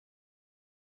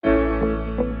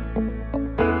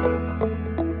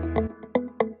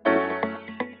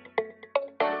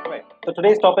So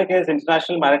today's topic is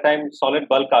International Maritime Solid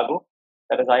Bulk Cargo,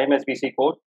 that is IMSBC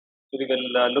Code. So we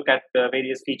will look at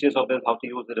various features of this, how to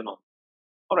use it and all.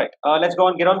 All right, let's go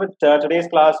and get on with today's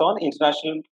class on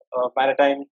International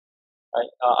Maritime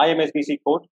IMSBC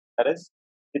Code. That is,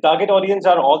 the target audience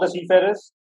are all the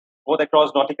seafarers, both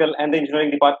across nautical and the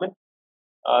engineering department.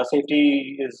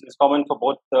 Safety is common for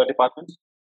both departments,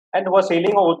 and who are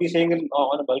sailing or would be sailing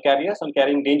on a bulk carriers and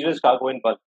carrying dangerous cargo in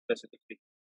bulk specifically.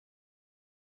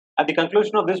 At the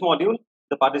conclusion of this module,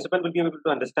 the participant will be able to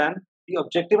understand the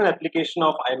objective and application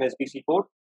of IMSBC Code,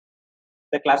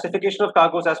 the classification of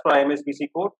cargoes as per IMSBC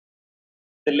Code,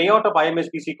 the layout of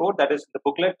IMSBC Code, that is the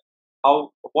booklet,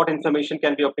 what information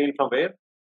can be obtained from where,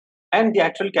 and the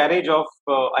actual carriage of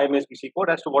IMSBC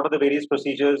Code as to what are the various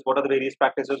procedures, what are the various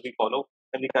practices we follow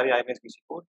when we carry IMSBC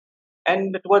Code.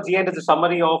 And towards the end is a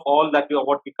summary of all that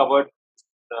what we covered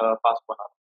the past 1 hour.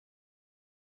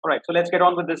 All right, so let's get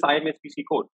on with this IMSBC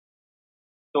Code.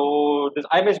 So this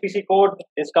IMSBC Code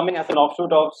is coming as an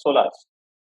offshoot of SOLAS,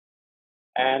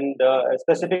 and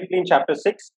specifically in Chapter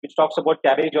 6, which talks about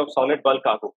carriage of solid bulk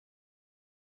cargo.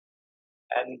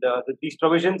 And these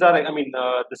provisions are,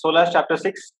 the SOLAS Chapter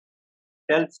 6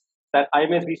 tells that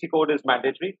IMSBC Code is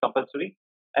mandatory, compulsory,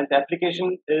 and the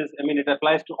application is, it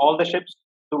applies to all the ships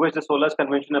to which the SOLAS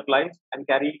Convention applies and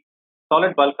carry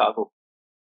solid bulk cargo.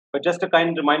 But just a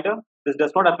kind reminder, this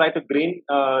does not apply to grain,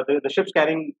 the ships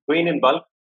carrying grain in bulk,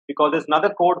 because there's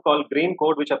another code called grain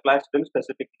code which applies to them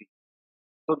specifically.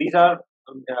 So these are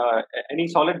any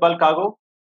solid bulk cargo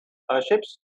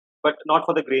ships, but not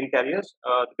for the grain carriers.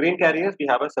 The grain carriers, we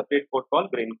have a separate code called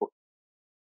grain code.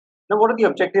 Now, what are the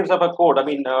objectives of a code?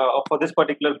 For this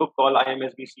particular book called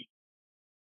IMSBC.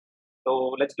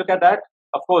 So let's look at that.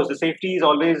 Of course, the safety is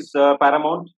always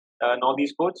paramount in all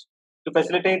these codes, to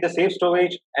facilitate the safe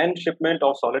storage and shipment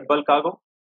of solid bulk cargo,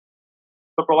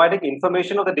 for providing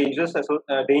information of the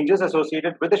dangers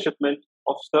associated with the shipment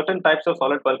of certain types of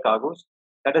solid bulk cargoes,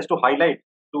 that is to highlight,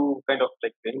 to kind of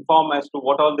like inform as to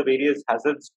what all the various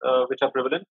hazards which are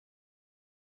prevalent.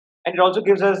 And it also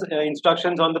gives us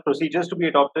instructions on the procedures to be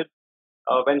adopted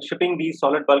when shipping these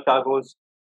solid bulk cargoes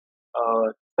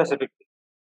specifically.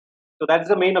 So that is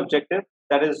the main objective.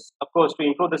 That is, of course, to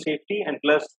improve the safety and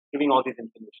plus giving all these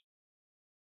information.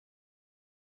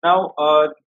 Now,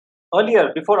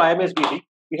 earlier, before IMSBC,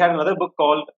 we had another book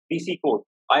called BC Code.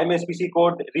 IMSBC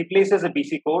Code replaces the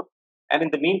BC Code, and in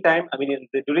the meantime,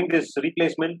 during this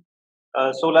replacement,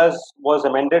 SOLAS was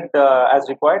amended as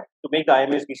required to make the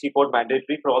IMSBC Code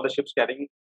mandatory for all the ships carrying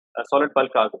solid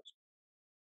bulk cargoes.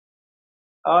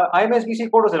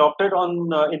 IMSBC Code was adopted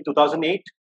in 2008.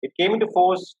 It came into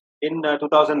force in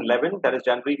 2011, that is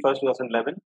January 1st,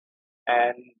 2011.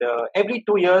 And every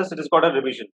 2 years, it has got a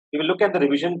revision. We will look at the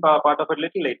revision part of it a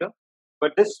little later.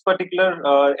 But this particular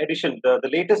edition, the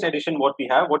latest edition, what we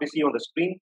have, what you see on the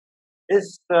screen,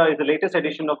 is the latest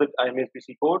edition of the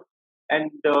IMSBC Code. And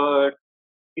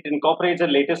it incorporates the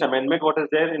latest amendment, what is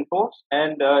there in force.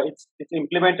 And it's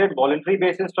implemented voluntary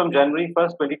basis from January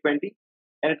 1st, 2020.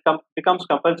 And it becomes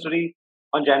compulsory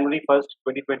on January 1st,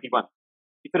 2021.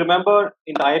 If you remember,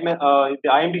 in the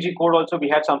IMDG Code also, we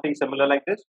had something similar like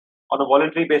this, on a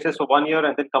voluntary basis for 1 year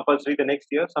and then compulsory the next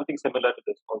year, something similar to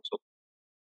this also.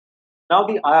 Now,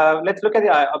 let's look at the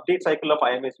update cycle of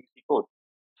IMSBC Code.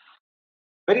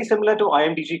 Very similar to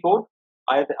IMDG Code,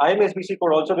 the IMSBC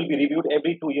Code also will be reviewed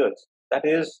every 2 years. That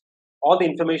is, all the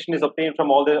information is obtained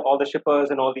from all the shippers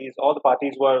and all the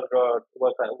parties who are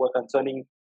concerning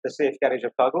the safe carriage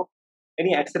of cargo.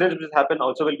 Any accidents which happen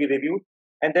also will be reviewed,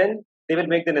 and then they will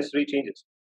make the necessary changes.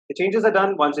 The changes are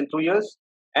done once in 2 years,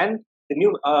 and the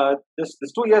new this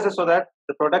 2 years is so that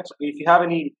the products, if you have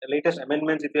any latest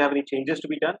amendments, if you have any changes to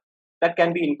be done, that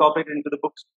can be incorporated into the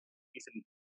books easily.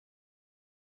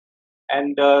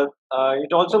 And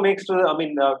it also makes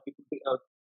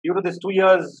due to this 2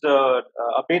 years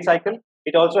update cycle,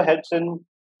 it also helps in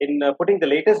putting the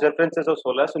latest references of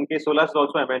SOLAS. In case SOLAS is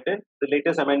also amended, the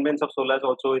latest amendments of SOLAS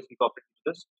also is incorporated into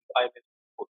this IMSBC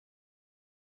Code.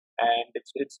 And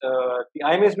the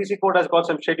IMSBC Code has got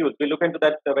some schedules. We'll look into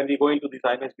that when we go into this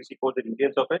IMSBC Code, the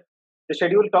details of it. The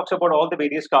schedule talks about all the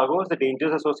various cargoes, the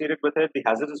dangers associated with it, the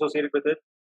hazards associated with it.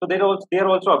 So they are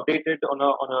also updated on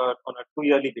a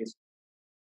 2-yearly basis.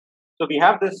 So we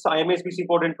have this IMSBC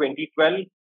Code in 2012, which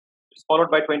is followed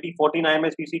by 2014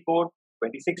 IMSBC Code,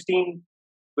 2016,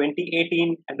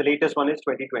 2018, and the latest one is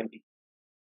 2020.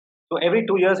 So every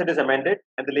 2 years it is amended,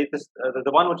 and the latest,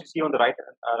 the one which you see on the right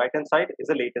hand side is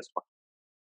the latest one.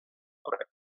 All right.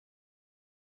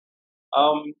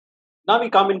 Now we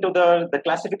come into the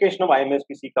classification of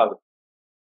IMSBC cargo.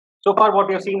 So far, what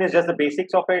we have seen is just the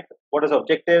basics of it, what is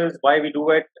objectives, why we do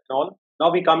it, and all.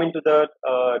 Now we come into the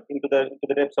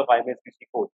depths of IMSBC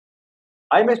code.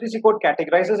 IMSBC code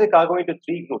categorizes a cargo into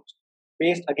three groups,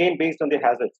 based on the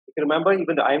hazards. If you remember,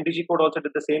 even the IMDG code also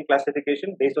did the same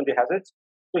classification based on the hazards.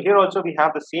 So here also we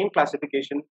have the same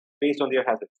classification based on their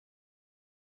hazards.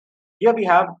 Here we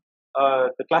have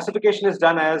the classification is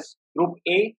done as Group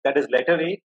A, that is letter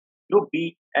A, Group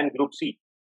B, and Group C.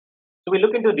 So we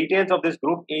look into details of this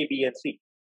Group A, B, and C.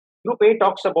 Group A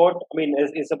talks about,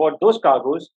 is about those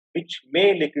cargoes which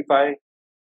may liquefy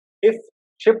if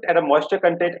shipped at a moisture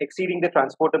content exceeding the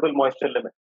transportable moisture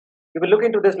limit. We will look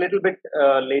into this a little bit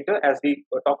later as we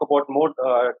talk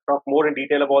more in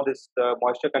detail about this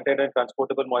moisture content and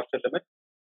transportable moisture limit.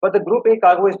 But the Group A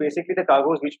cargo is basically the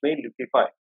cargoes which may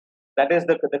liquefy. That is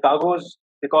the cargoes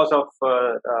because of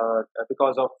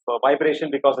vibration,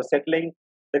 because of settling,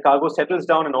 the cargo settles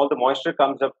down and all the moisture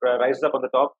comes up, rises up on the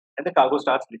top, and the cargo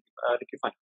starts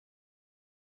liquefying.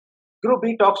 Group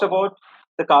B talks about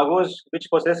the cargoes which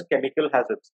possess chemical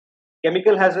hazards.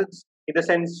 Chemical hazards, in the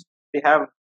sense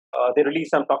they release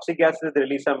some toxic gases, they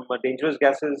release some dangerous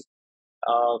gases,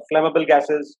 flammable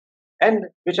gases, and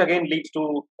which again leads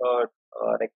to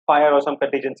like fire or some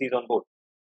contingencies on board.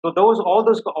 So all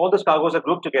those cargoes are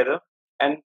grouped together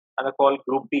and are called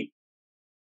Group B.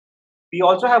 We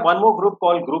also have one more group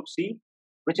called Group C,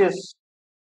 which is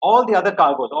all the other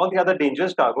cargoes, all the other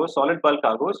dangerous cargoes, solid bulk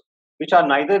cargoes, which are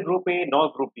neither Group A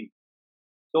nor Group B.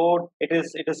 So it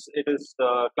is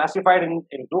classified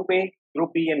in Group A, Group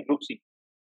B, and Group C.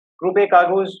 Group A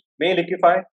cargoes may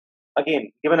liquefy,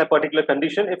 again, given a particular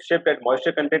condition if shipped at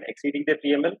moisture content exceeding the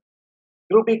 3 ml.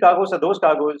 Group B cargoes are those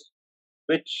cargoes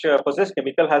which possess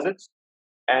chemical hazards,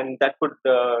 and that could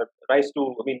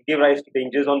give rise to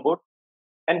dangers on board.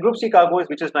 And Group C cargoes,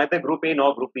 which is neither Group A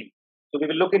nor Group B. So we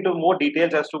will look into more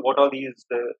details as to what are these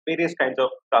various kinds of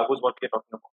cargoes what we are talking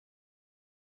about.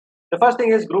 The first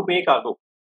thing is Group A cargo.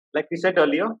 Like we said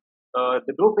earlier,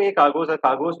 the Group A cargoes are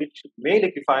cargoes which may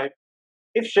liquefy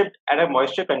if shipped at a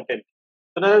moisture content.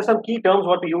 So there are some key terms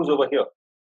what we use over here.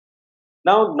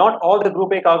 Now, not all the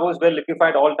Group A cargoes will liquefy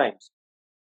at all times.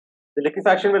 The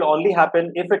liquefaction will only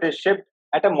happen if it is shipped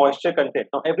at a moisture content.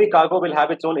 Now, every cargo will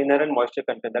have its own inherent moisture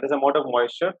content. That is the amount of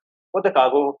moisture what the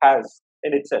cargo has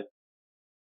in itself.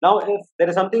 Now, if there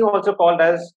is something also called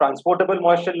as transportable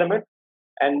moisture limit,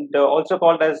 and also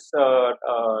called as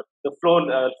the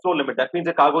flow limit. That means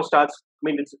the cargo starts.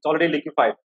 It's already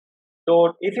liquefied.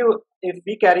 So if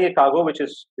we carry a cargo which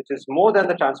is more than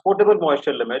the transportable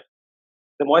moisture limit,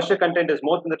 the moisture content is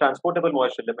more than the transportable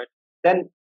moisture limit, then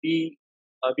we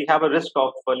have a risk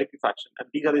of liquefaction, and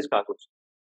these are these cargoes.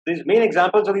 These main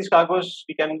examples of these cargoes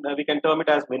we can term it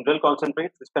as mineral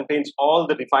concentrates. This contains all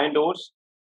the refined ores,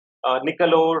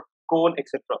 nickel ore, coal,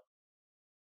 etc.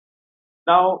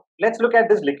 Now let's look at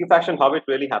this liquefaction, how it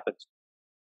really happens.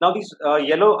 Now these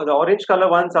the orange color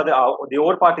ones are the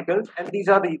ore particles, and these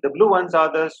are the blue ones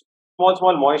are the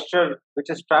small moisture which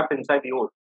is trapped inside the ore.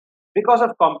 Because of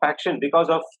compaction, because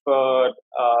of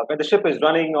when the ship is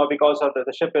running, or because of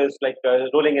the ship is like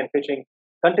rolling and pitching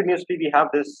continuously, we have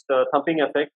this thumping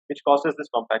effect which causes this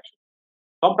compaction.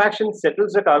 Compaction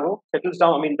settles the cargo, settles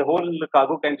down. The whole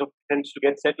cargo tends to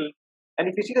get settled. And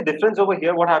if you see the difference over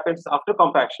here, what happens is after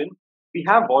compaction, we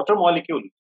have water molecules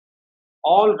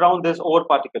all around this ore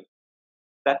particle.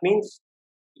 That means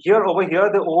over here,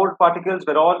 the ore particles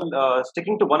were all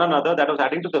sticking to one another. That was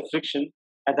adding to the friction,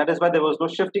 and that is why there was no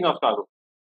shifting of cargo.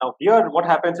 Now here, what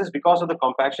happens is because of the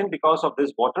compaction, because of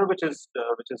this water which is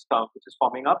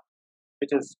forming up,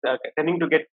 which is tending to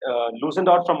get loosened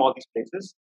out from all these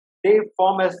places, they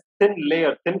form a thin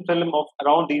film of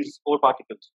around these ore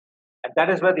particles, and that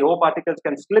is where the ore particles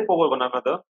can slip over one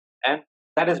another, and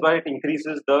that is why it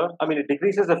increases it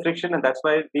decreases the friction, and that's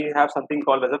why we have something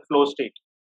called as a flow state.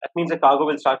 That means the cargo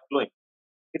will start flowing.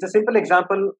 It's a simple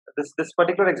example. This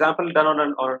particular example done on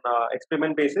an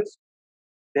experiment basis.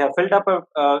 They have filled up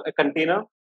a container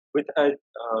with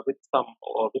some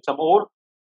ore,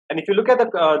 and if you look at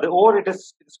the ore,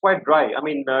 it's quite dry.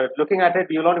 Looking at it,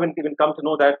 you will not even come to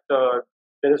know that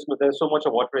there is so much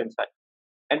of water inside.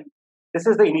 And this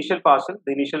is the initial parcel,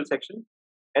 the initial section,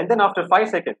 and then after 5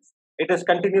 seconds, it is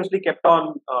continuously kept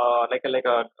on like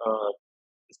a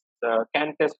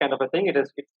can test kind of a thing.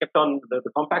 It's kept on.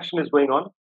 The compaction is going on,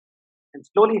 and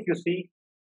slowly, if you see,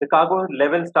 the cargo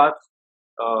level starts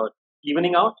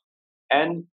evening out,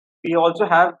 and we also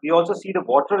see the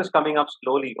water is coming up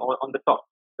slowly on the top.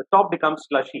 The top becomes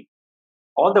slushy.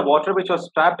 All the water which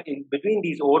was trapped in between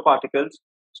these ore particles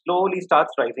slowly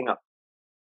starts rising up.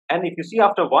 And if you see,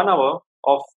 after 1 hour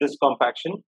of this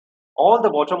compaction, all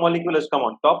the water molecule has come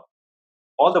on top.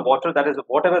 All the water, that is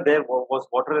whatever there was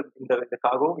water in the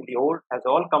cargo, in the ore, has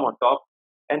all come on top,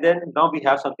 and then now we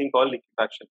have something called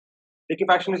liquefaction.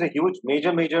 Liquefaction is a huge,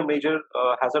 major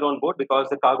hazard on board because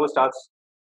the cargo starts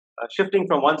shifting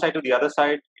from one side to the other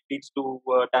side. It leads to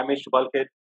damage to bulkhead.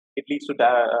 It leads to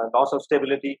loss of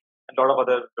stability and a lot of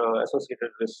other associated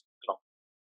risks. So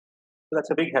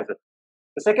that's a big hazard.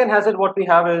 The second hazard what we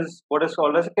have is what is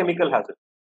called as a chemical hazard.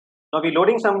 Now we're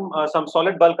loading some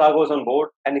solid bulk cargoes on board,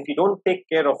 and if you don't take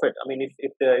care of it, I mean,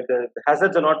 if the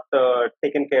hazards are not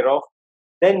taken care of,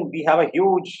 then we have a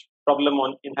huge problem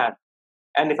in hand.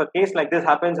 And if a case like this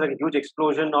happens, like a huge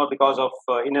explosion or because of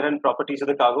inherent properties of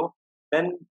the cargo,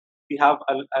 then we have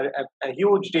a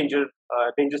huge danger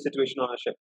situation on a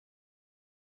ship.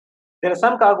 There are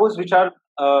some cargoes which are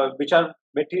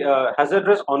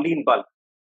hazardous only in bulk.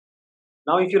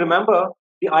 Now, if you remember,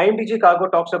 the IMDG cargo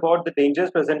talks about the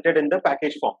dangers presented in the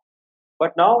package form.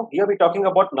 But now here we're talking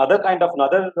about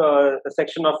another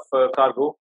section of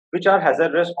cargo which are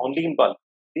hazardous only in bulk.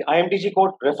 The IMDG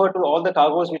code refer to all the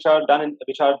cargoes which are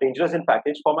dangerous in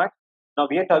package format. Now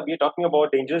we are talking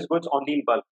about dangerous goods only in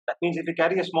bulk. That means if you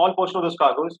carry a small portion of those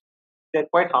cargoes, they're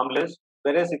quite harmless.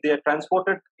 Whereas if they are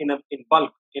transported in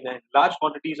bulk, in large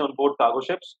quantities on board cargo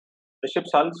ships, the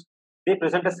ship's hulls, they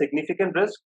present a significant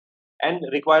risk and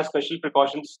require special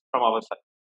precautions from our side.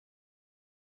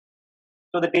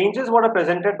 So the dangers what are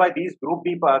presented by these Group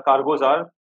B cargoes are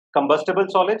combustible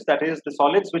solids, that is the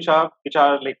solids which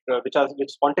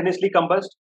spontaneously combust,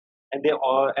 and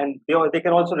they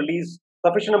can also release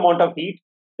sufficient amount of heat.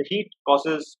 The heat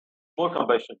causes more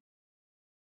combustion.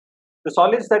 The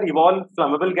solids that evolve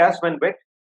flammable gas when wet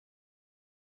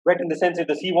in the sense if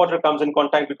the seawater comes in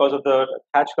contact because of the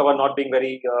hatch cover not being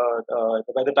very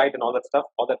weather tight and all that stuff,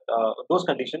 those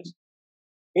conditions,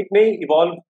 it may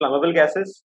evolve flammable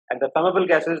gases, and the flammable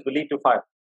gases will lead to fire.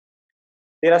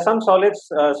 There are some solid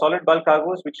bulk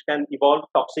cargoes which can evolve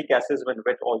toxic gases when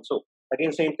wet also.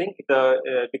 Again, same thing,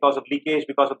 because of leakage,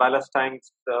 because of ballast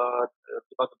tanks,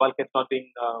 because the bulkhead not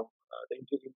being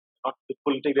not with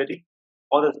full integrity,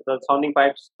 or the sounding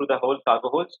pipes through the whole cargo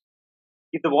holds.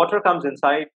 If the water comes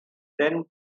inside, then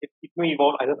it may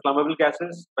evolve either flammable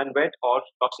gases when wet or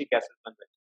toxic gases when wet.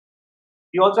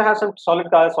 We also have some solid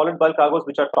bulk cargoes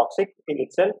which are toxic in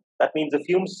itself. That means the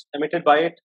fumes emitted by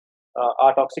it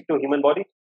are toxic to human body,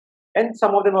 and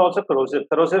some of them are also corrosive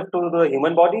to the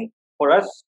human body. For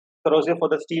us, corrosive for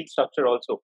the steel structure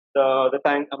also, the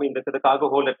tank, I mean the cargo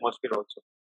hold atmosphere also.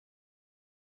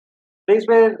 These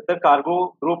were the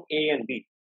cargo group A and B.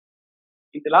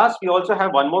 In the last, we also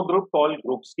have one more group called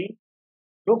Group C.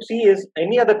 Group C is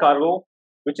any other cargo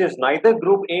which is neither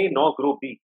Group A nor Group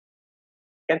B.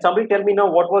 Can somebody tell me now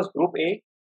what was Group A?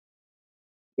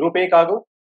 Group A cargo?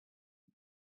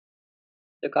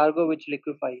 The cargo which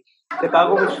liquefies. The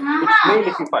cargo which may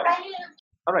liquefy.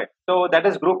 Alright, so that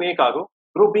is Group A cargo.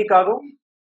 Group B cargo?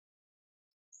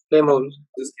 Flame holes.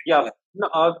 Yeah,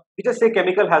 no, we just say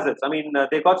chemical hazards. I mean,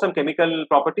 they got some chemical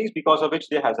properties because of which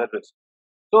they are hazardous.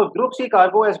 So Group C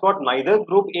cargo has got neither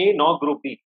Group A nor Group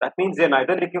B. That means they are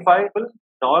neither liquefiable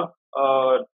nor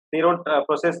they don't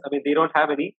process. I mean, they don't have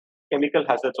any chemical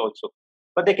hazards also.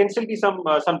 But there can still be some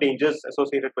dangers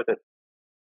associated with it.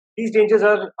 These dangers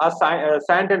are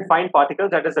sand and fine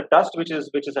particles. That is the dust which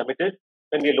is emitted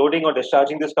when we are loading or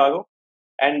discharging this cargo,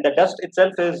 and the dust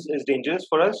itself is dangerous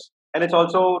for us. And it's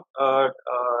also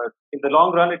in the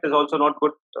long run, it is also not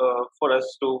good for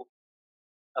us to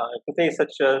face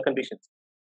such conditions.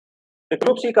 The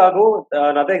Group C cargo,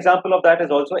 another example of that is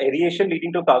also aeration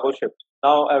leading to cargo shift.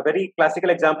 Now, a very classical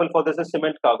example for this is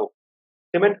cement cargo.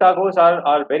 Cement cargoes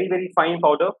are very, very fine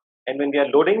powder, and when we are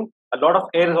loading, a lot of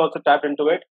air is also tapped into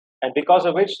it, and because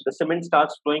of which the cement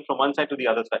starts flowing from one side to the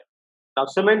other side. Now,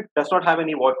 cement does not have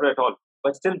any water at all,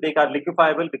 but still they are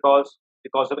liquefiable because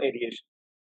of aeration.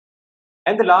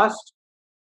 And the last,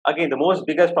 again, the most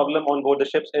biggest problem on board the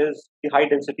ships is the high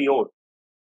density ore.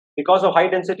 Because of high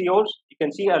density ores, you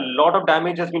can see a lot of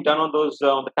damage has been done on those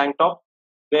on the tank top,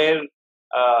 where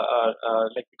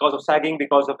like because of sagging,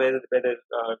 because of where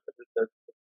the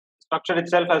structure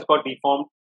itself has got deformed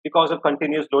because of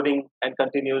continuous loading and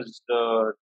continuous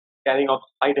carrying of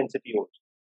high density ores.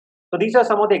 So these are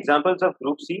some of the examples of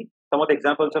Group C, some of the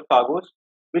examples of cargoes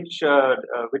which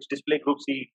display Group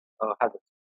C hazards.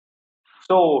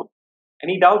 So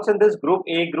any doubts in this Group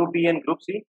A, Group B, and Group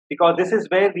C? Because this is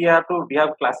where we have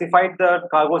classified the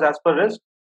cargoes as per risk,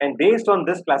 and based on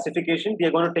this classification, we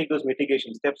are going to take those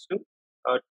mitigation steps to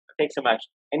take some action.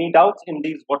 Any doubts in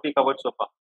these what we covered so far?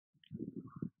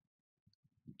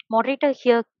 Moderator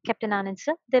here, Captain Anand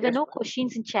sir. There were no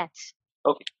questions in chats.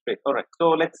 Okay, great. All right. So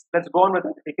let's go on with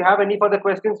it. If you have any further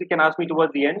questions, you can ask me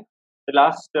towards the end, the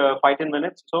last 5-10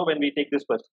 minutes. So when we take this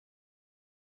question.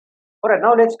 All right,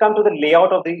 now let's come to the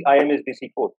layout of the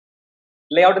IMSBC code.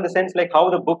 Layout in the sense like how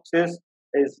the books is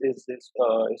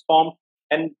formed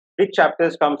and which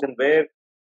chapters comes in where.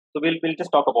 So we'll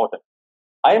just talk about it.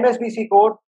 IMSBC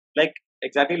code, like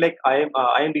exactly like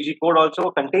IMDG code,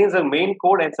 also contains a main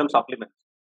code and some supplements.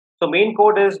 So main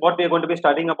code is what we are going to be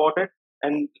studying about it,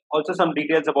 and also some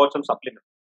details about some supplements.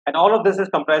 And all of this is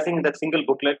comprising in that single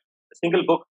booklet, a single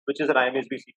book, which is an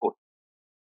IMSBC code.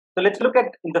 So let's look at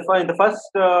in the first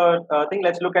thing.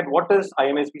 Let's look at what does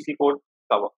IMSBC code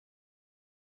cover.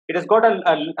 It has got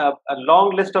a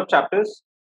long list of chapters,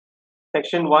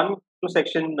 section 1 to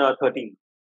section 13.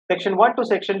 Section 1 to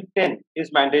section 10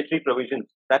 is mandatory provisions.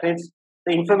 That is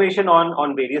the information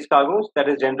on various cargoes. That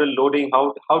is general loading.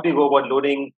 How do you go about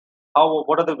loading?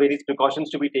 What are the various precautions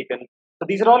to be taken? So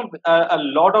these are all a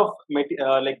lot of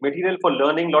material for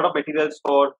learning, a lot of materials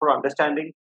for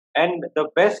understanding. And the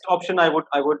best option I would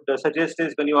suggest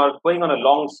is when you are going on a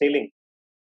long sailing,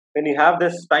 when you have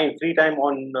this free time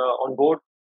on board,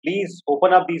 please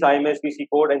open up these IMSBC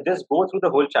code and just go through the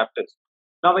whole chapters.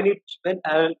 Now,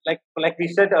 like we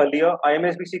said earlier,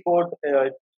 IMSBC code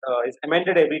is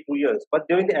amended every 2 years. But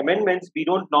during the amendments, we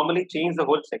don't normally change the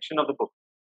whole section of the book.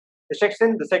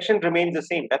 The section remains the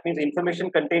same. That means information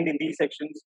contained in these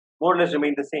sections more or less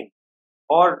remain the same.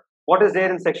 Or what is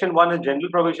there in section 1 is general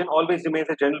provision always remains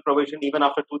a general provision even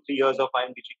after 2-3 years of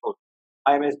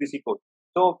IMSBC code.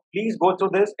 So please go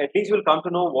through this. At least you'll come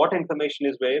to know what information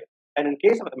is where. And in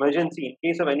case of emergency, in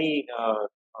case of any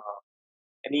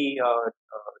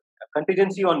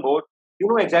contingency on board, you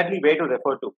know exactly where to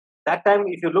refer to. That time,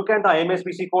 if you look at the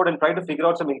IMSBC code and try to figure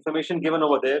out some information given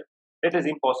over there, it is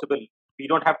impossible. We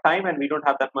don't have time and we don't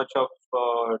have that much of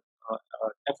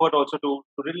effort also to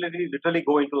literally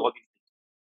go into all these things.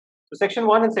 So section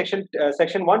 1 and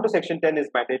section 1 to section 10 is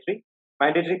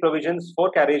mandatory provisions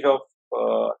for carriage of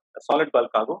solid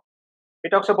bulk cargo. It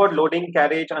talks about loading,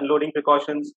 carriage, unloading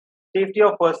precautions, safety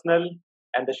of personnel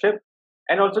and the ship,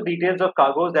 and also details of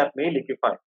cargoes that may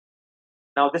liquefy.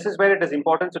 Now, this is where it is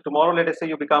important. So tomorrow, let us say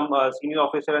you become a senior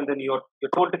officer and then you're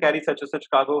told to carry such and such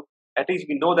cargo. At least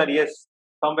we know that, yes,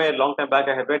 somewhere a long time back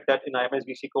I have read that in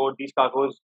IMSBC code, these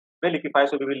cargoes may liquefy.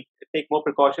 So we will take more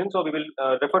precautions. So we will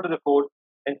refer to the code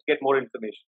and get more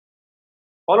information.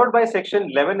 Followed by section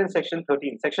 11 and section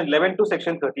 13. Section 11 to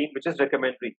section 13, which is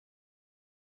recommendatory.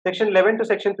 Section 11 to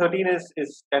section 13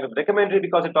 is kind of recommendatory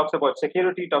because it talks about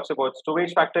security, talks about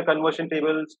storage factor conversion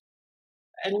tables.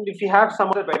 And if you have some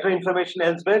other better information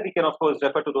elsewhere, we can of course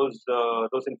refer to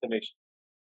those information.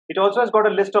 It also has got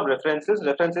a list of references.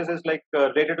 References is like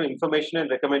related to information and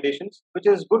recommendations, which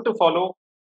is good to follow.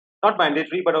 Not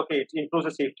mandatory, but okay, it improves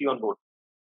the safety on board.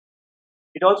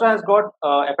 It also has got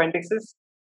appendixes.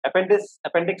 Appendix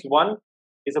 1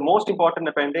 is the most important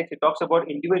appendix. It talks about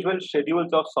individual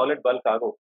schedules of solid bulk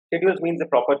cargo. Schedules means the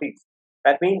properties.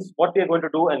 That means what we are going to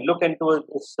do and look into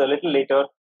this a little later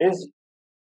is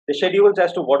the schedules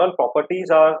as to what all properties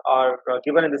are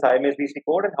given in this IMSBC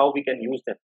code and how we can use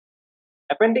them.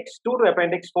 Appendix 2 to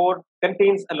Appendix 4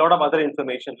 contains a lot of other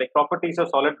information like properties of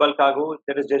solid bulk cargo.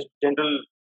 There is just general,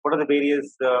 what are the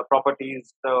various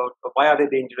properties, why are they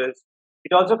dangerous.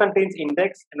 It also contains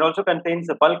index and also contains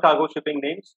the bulk cargo shipping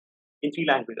names in 3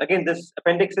 languages. Again, this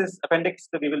appendix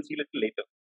that we will see a little later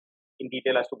in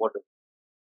detail as to what it is.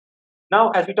 Now,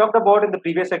 as we talked about in the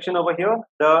previous section over here,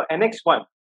 the Annex 1.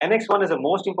 Annex 1 is the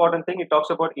most important thing. It talks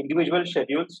about individual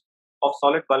schedules of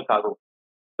solid bulk cargo.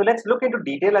 So let's look into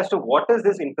detail as to what is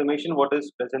this information, what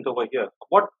is present over here.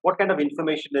 What kind of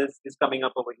information is coming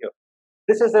up over here.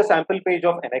 This is the sample page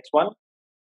of Annex 1,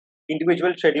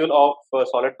 individual schedule of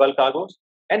solid bulk cargoes.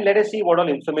 And let us see what all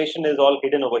information is all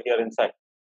hidden over here inside.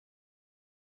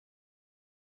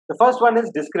 The first one is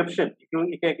description. If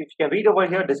you can read over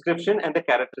here, description and the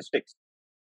characteristics.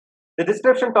 The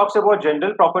description talks about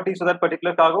general properties of that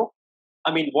particular cargo.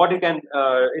 I mean, what you can,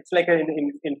 it's like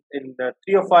in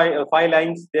 3 or 5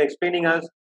 lines, they're explaining us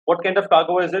what kind of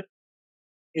cargo is it.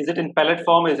 Is it in pellet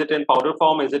form? Is it in powder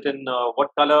form? Is it in what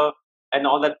color? And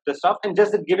all that stuff. And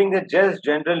just giving the just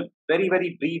general, very,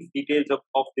 very brief details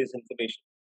of this information.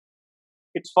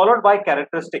 It's followed by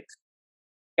characteristics.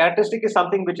 Characteristic is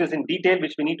something which is in detail,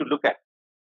 which we need to look at.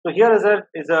 So here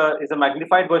is a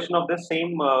magnified version of the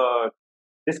same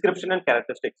description and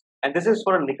characteristics. And this is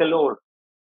for a nickel ore.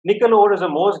 Nickel ore is the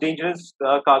most dangerous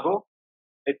cargo.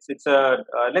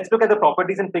 Let's look at the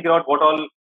properties and figure out what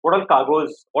all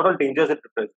cargoes, what all dangers it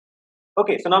represents.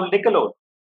 Okay, so now nickel ore.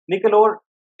 Nickel ore,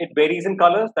 it varies in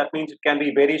colors. That means it can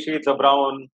be various shades of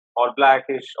brown or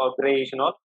blackish or grayish and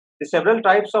all. There's several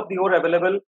types of the ore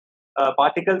available,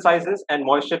 particle sizes and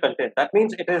moisture content. That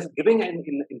means it is giving in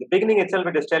the beginning itself,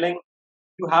 it is telling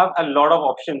you have a lot of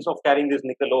options of carrying this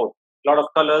nickel ore, a lot of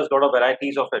colors, a lot of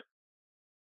varieties of it.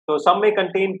 So some may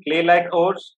contain clay-like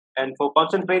ores, and for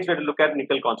concentrates, we have to look at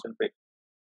nickel concentrate.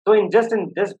 So in just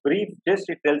brief,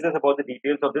 it tells us about the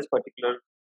details of this particular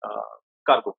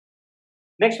cargo.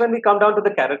 Next, when we come down to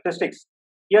the characteristics,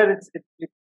 here it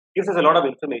gives us a lot of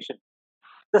information.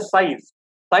 The size.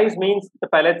 Size means the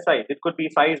pallet size. It could be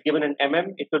size given in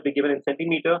mm, it could be given in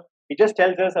centimeter. It just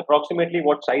tells us approximately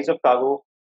what size of cargo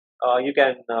you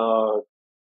can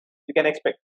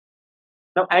expect.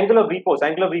 Now, angle of repose.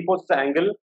 Angle of repose is the angle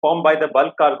formed by the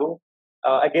bulk cargo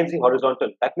against the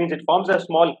horizontal. That means it forms a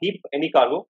small heap, any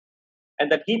cargo,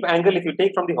 and that heap angle, if you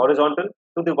take from the horizontal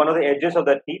to the one of the edges of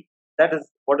that heap, that is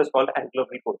what is called angle of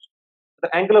repose.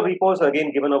 The angle of repose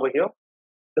again given over here.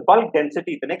 The bulk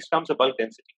density. The next comes the bulk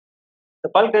density. The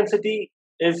bulk density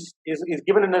is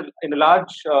given in a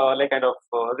large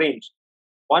range,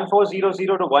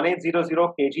 1400 to 1800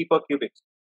 kg per cubic.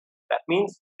 That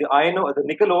means the iron ore, the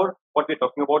nickel ore, what we're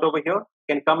talking about over here,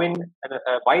 can come in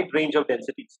a wide range of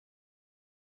densities.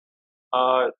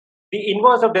 The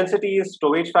inverse of density is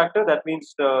stowage factor. That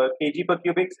means kg per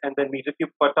cubics and then meter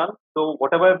cube per ton. So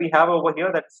whatever we have over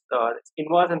here, that's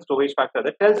inverse and stowage factor.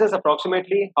 That tells us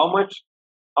approximately how much,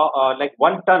 like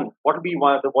 1 ton, what will be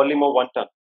the volume of 1 ton.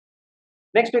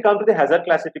 Next, we come to the hazard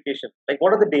classification. Like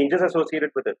what are the dangers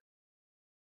associated with it?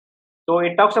 So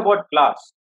it talks about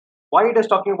class. Why it is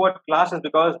talking about class is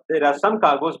because there are some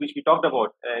cargoes which we talked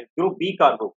about, Group B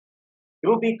cargo.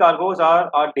 Group B cargoes are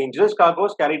dangerous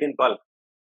cargoes carried in bulk.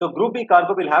 So Group B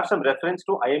cargo will have some reference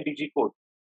to IMDG code,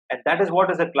 and that is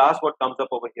what is a class what comes up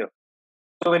over here.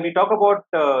 So when we talk about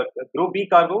Group B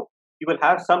cargo, you will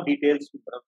have some details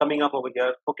coming up over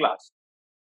here for class.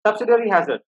 Subsidiary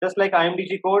hazard, just like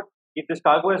IMDG code, if this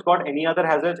cargo has got any other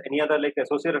hazards, any other like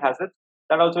associated hazards,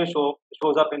 that also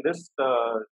shows up in this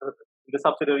the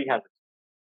subsidiary hazards.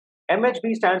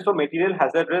 MHB stands for material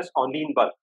hazard risk only in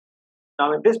bulk.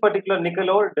 Now in this particular nickel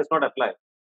ore, it does not apply.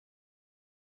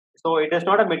 So it is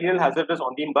not a material hazard risk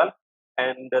only in bulk,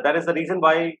 and that is the reason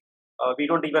why we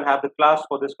don't even have the class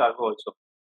for this cargo also.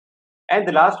 And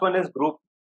the last one is group,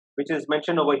 which is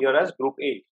mentioned over here as Group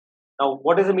A. Now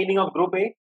what is the meaning of Group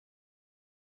A?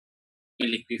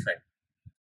 Liquefy.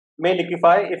 May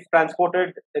liquefy if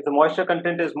transported, if the moisture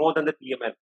content is more than the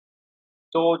TML.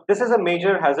 So this is a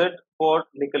major hazard for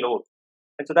nickel ore,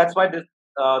 and so that's why this,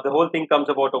 the whole thing comes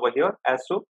about over here as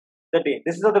to the day.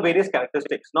 This is the various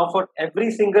characteristics. Now for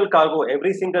every single cargo,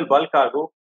 every single bulk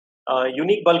cargo,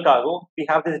 unique bulk cargo, we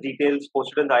have these details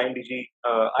posted in the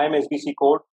IMSBC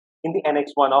code in the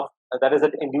Annex 1 of that is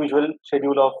an individual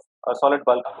schedule of solid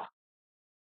bulk cargo.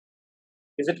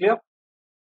 Is it clear?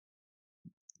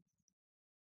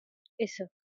 Yes, sir.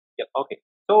 Yeah. Okay.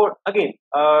 So again,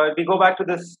 we go back to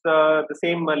this the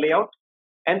same layout,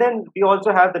 and then we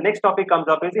also have the next topic comes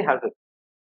up is the hazard.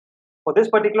 For this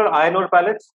particular iron ore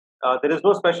pellets, there is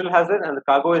no special hazard, and the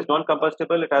cargo is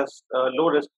non-combustible. It has low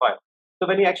risk fire. So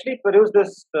when we actually produce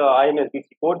this IMSBC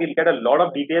code, we'll get a lot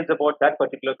of details about that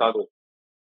particular cargo.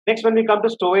 Next, when we come to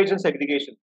storage and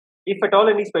segregation, if at all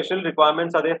any special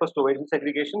requirements are there for storage and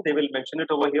segregation, they will mention it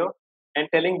over here and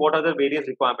telling what are the various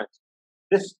requirements.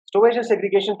 This storage and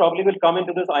segregation probably will come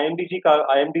into this IMDG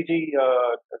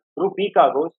Group B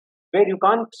cargoes, where you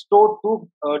can't store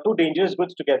two dangerous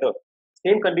goods together.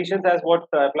 Same conditions as what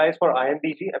applies for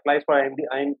IMDG applies for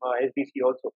IMSBC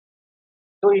also.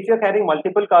 So if you're carrying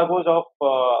multiple cargoes of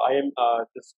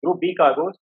this Group B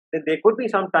cargoes, then there could be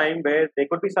some time where there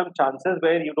could be some chances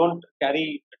where you don't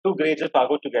carry two grades of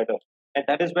cargo together, and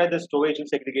that is where the storage and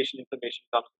segregation information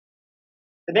comes.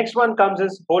 The next one comes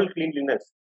is hold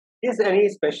cleanliness. Is any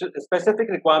specific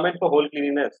requirement for hold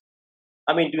cleanliness?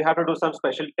 I mean, do you have to do some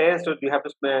special test, or do you have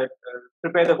to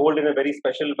prepare the hold in a very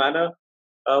special manner?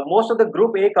 Most of the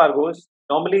Group A cargoes,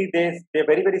 normally they're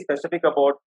very, very specific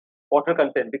about water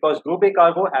content, because Group A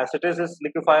cargo, as it is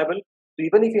liquefiable. So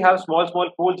even if you have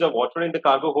small pools of water in the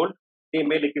cargo hold, they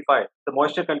may liquefy. The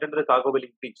moisture content of the cargo will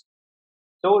increase.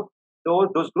 So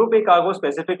those Group A cargoes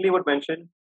specifically would mention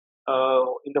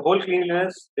in the hold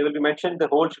cleanliness, they will be mentioned the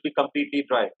hold should be completely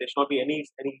dry. There should not be any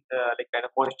like kind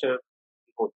of moisture in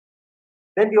the hold.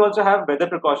 Then we also have weather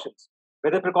precautions.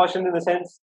 Weather precautions in the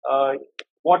sense,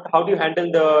 how do you handle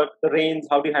the rains?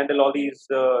 How do you handle all these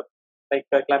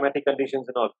climatic conditions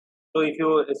and all?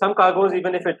 So some cargoes,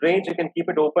 even if it rains, you can keep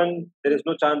it open. There is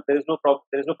no chance. There is no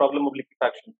problem of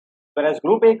liquefaction. Whereas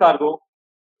Group A cargo,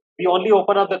 we only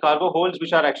open up the cargo holds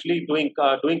which are actually doing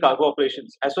cargo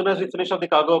operations. As soon as we finish off the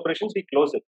cargo operations, we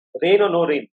close it, rain or no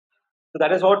rain. So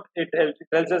that is what it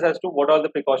tells us as to what are the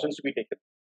precautions to be taken.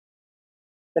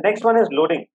 The next one is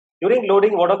loading. During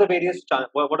loading, what are the various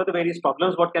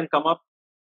problems what can come up?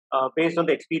 based on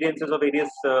the experiences of various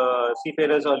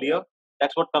seafarers earlier.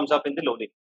 That's what comes up in the loading.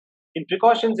 In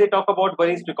precautions, they talk about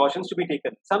various precautions to be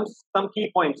taken. Some key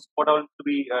points what are to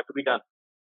be done.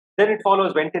 Then it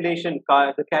follows ventilation,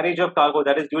 the carriage of cargo.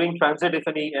 That is during transit, if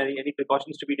any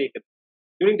precautions to be taken.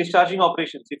 During discharging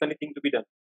operations, if anything to be done.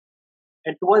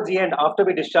 And towards the end, after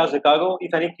we discharge the cargo,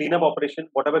 if any cleanup operation,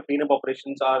 whatever cleanup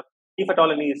operations are, if at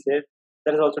all any is there,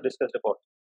 that is also discussed about.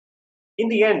 In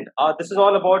the end, this is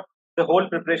all about the whole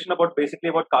preparation about basically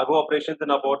about cargo operations and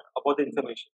about the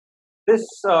information. This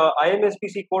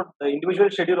IMSBC code, the individual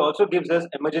schedule also gives us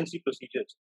emergency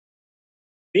procedures.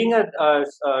 Being a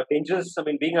dangerous,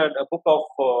 being a book of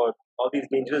all these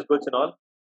dangerous goods and all,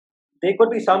 there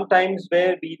could be some times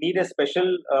where we need a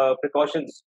special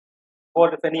precautions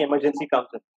for if any emergency comes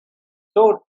in.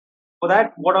 So for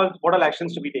that, what all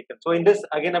actions to be taken? So in this,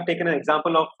 again, I've taken an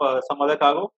example of some other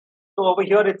cargo. So over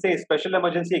here, it says special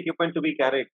emergency equipment to be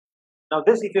carried. Now,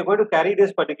 this, if you're going to carry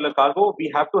this particular cargo, we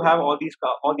have to have all these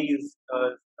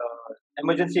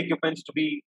emergency equipments to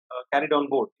be carried on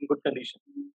board in good condition.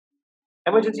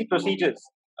 Emergency procedures,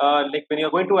 like when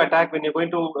you're going to attack, when you're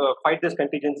going to fight this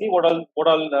contingency, what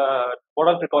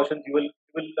all precautions you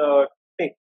will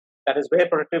take? That is, wear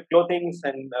protective clothing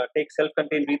and take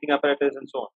self-contained breathing apparatus and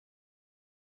so on.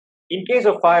 In case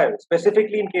of fire,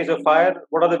 specifically in case of fire,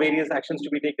 what are the various actions to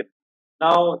be taken?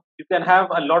 Now, you can have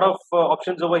a lot of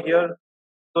options over here.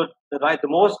 So the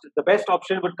best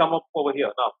option would come up over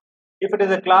here. Now, if it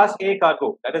is a class A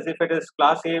cargo, that is, if it is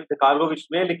class A, the cargo which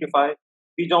may liquefy,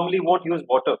 we normally won't use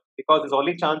water because there's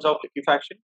only chance of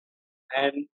liquefaction.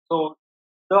 And so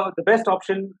the best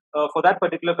option for that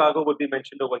particular cargo would be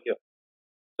mentioned over here.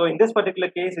 So in this particular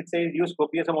case, it says use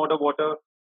copious amount of water,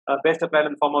 best applied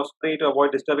in the form of spray to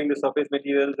avoid disturbing the surface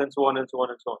materials, and so on and so on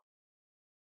and so on.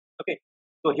 Okay.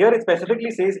 So here it specifically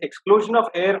says exclusion of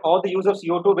air or the use of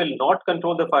CO2 will not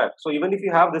control the fire. So even if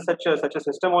you have such a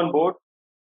system on board,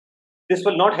 this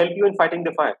will not help you in fighting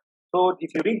the fire. So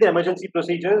if you read the emergency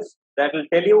procedures, that will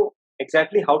tell you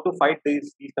exactly how to fight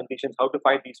these conditions, how to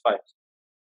fight these fires.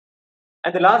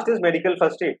 And the last is medical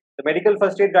first aid. The medical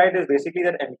first aid guide is basically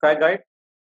that MFAG guide,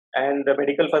 and the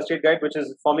medical first aid guide, which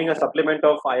is forming a supplement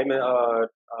of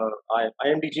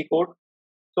IMDG code.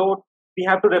 So we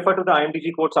have to refer to the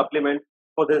IMDG code supplement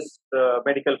for this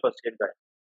medical first aid guide.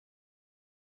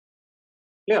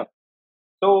 Clear?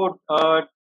 So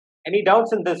any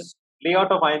doubts in this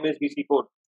layout of IMSBC code?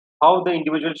 How the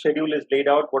individual schedule is laid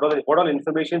out? What all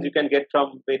information you can get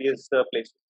from various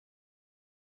places?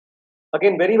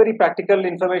 Again, very, very practical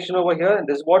information over here. And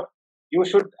this is what you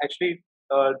should actually,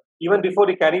 even before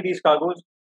you carry these cargoes,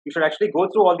 you should actually go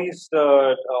through all these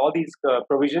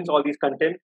provisions, all these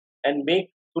content, and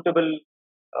make suitable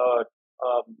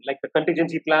like the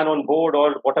contingency plan on board,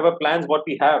 or whatever plans what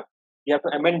we have to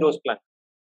amend those plans.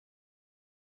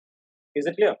 Is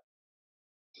it clear?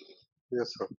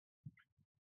 Yes, sir.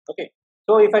 Okay.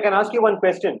 So if I can ask you one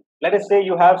question, let us say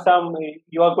you are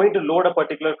going to load a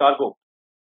particular cargo.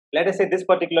 Let us say this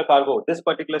particular cargo, this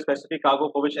particular specific cargo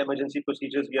for which emergency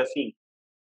procedures we are seeing.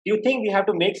 Do you think we have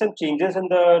to make some changes in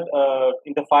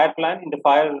the fire plan, in the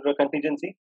fire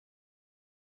contingency?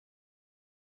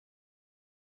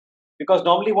 Because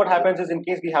normally what happens is, in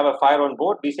case we have a fire on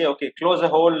board, we say, okay, close the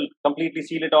hole, completely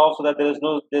seal it off so that there's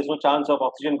no chance of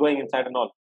oxygen going inside and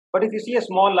all. But if you see a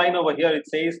small line over here, it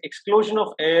says exclusion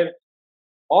of air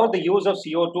or the use of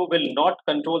CO2 will not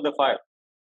control the fire.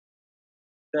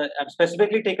 I've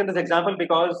specifically taken this example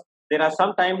because there are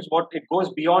sometimes it goes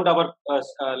beyond our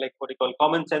like what you call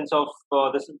common sense of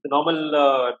the normal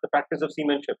the practice of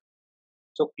seamanship.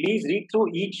 So please read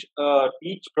through each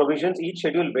provisions, each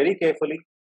schedule very carefully.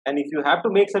 And if you have to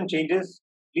make some changes,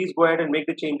 please go ahead and make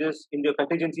the changes in your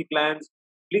contingency plans.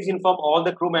 Please inform all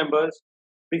the crew members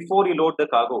before you load the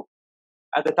cargo.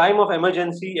 At the time of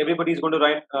emergency, everybody is going to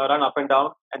run up and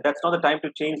down, and that's not the time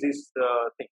to change these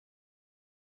things.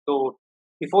 So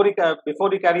before you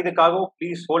carry the cargo,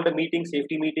 please hold a meeting,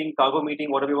 safety meeting, cargo meeting,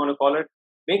 whatever you want to call it.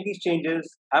 Make these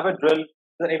changes, have a drill,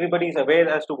 so that everybody is aware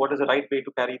as to what is the right way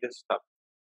to carry this stuff.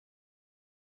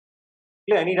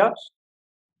 Clear? Any doubts?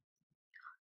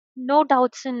 No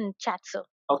doubts in chat, sir.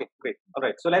 Okay, great. All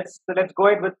right. So let's go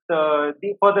ahead with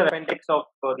the further appendix of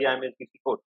the IMSBC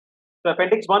code. So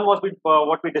appendix 1 was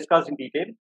what we discussed in detail.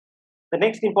 The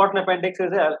next important appendix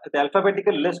is the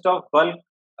alphabetical list of bulk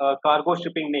cargo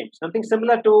shipping names. Something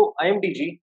similar to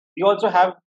IMDG. We also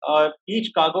have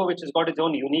each cargo which has got its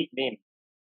own unique name.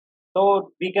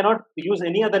 So we cannot use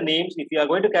any other names. If we are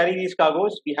going to carry these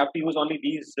cargoes, we have to use only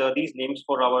these names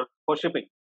for shipping.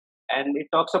 And it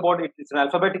talks about it's an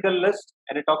alphabetical list,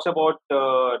 and it talks about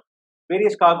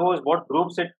various cargoes, what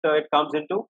groups it comes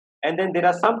into, And then there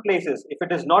are some places, if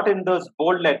it is not in those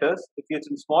bold letters, if it's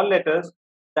in small letters,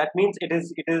 that means it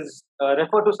is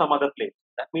referred to some other place.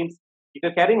 That means if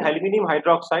you're carrying aluminum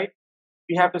hydroxide,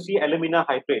 we have to see alumina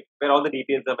hydrate, where all the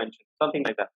details are mentioned, something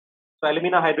like that. So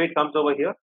alumina hydrate comes over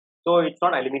here. So it's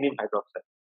not aluminum hydroxide.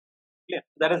 Clear?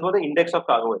 That is what the index of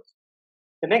cargo is.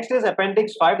 The next is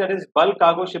Appendix 5, that is bulk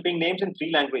cargo shipping names in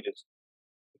 3 languages.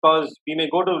 Because we may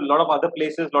go to a lot of other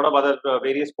places, a lot of other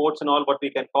various ports and all, what we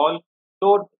can call.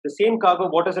 So the same cargo,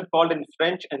 what is it called in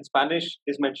French and Spanish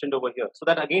is mentioned over here. So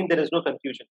that again, there is no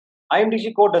confusion.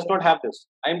 IMDG code does not have this.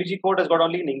 IMDG code has got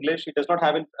only in English. It does not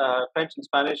have in French and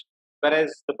Spanish.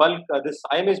 Whereas the bulk, this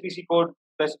IMSBC code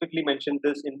specifically mentioned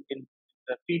this in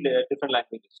 3 different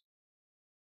languages.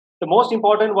 The most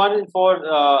important one for,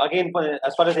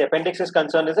 as far as the appendix is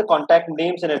concerned, is the contact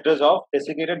names and address of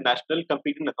designated national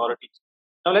competent authorities.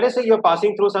 Now, let us say you're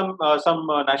passing through some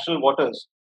national waters,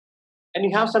 and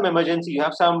you have some emergency, you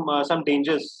have some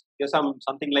dangers. There's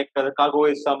something like the cargo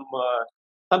is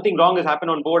something wrong has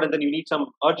happened on board, and then you need some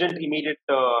urgent, immediate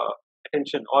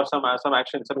attention or some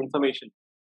action, some information.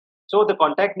 So the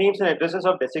contact names and addresses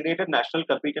of designated national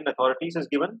competent authorities is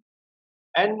given,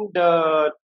 and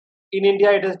in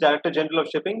India it is Director General of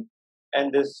Shipping,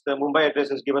 and this the Mumbai address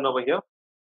is given over here.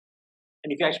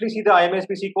 And if you actually see the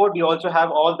IMSBC code, we also have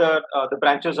all the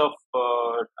branches of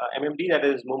MMD, that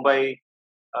is Mumbai,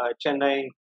 Chennai,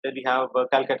 then we have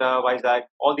Calcutta, Vizag,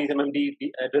 all these MMD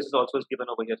addresses also is given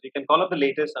over here. So you can call up the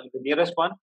latest and the nearest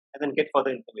one and then get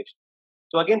further information.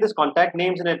 So again, this contact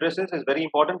names and addresses is very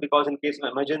important because in case of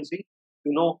emergency,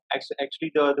 you know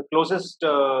actually the closest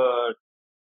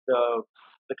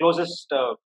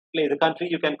place, the country,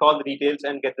 you can call the details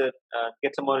and get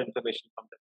some more information from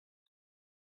them.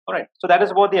 All right. So that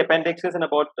is about the appendixes and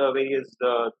about various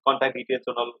contact details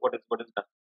and all what is done.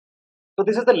 So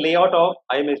this is the layout of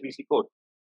IMSBC code.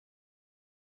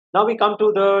 Now we come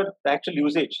to the actual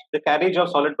usage, the carriage of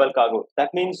solid bulk cargo.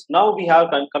 That means now we have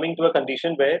coming to a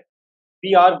condition where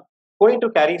we are going to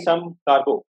carry some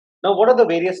cargo. Now, what are the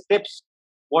various steps?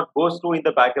 What goes through in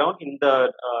the background in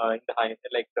the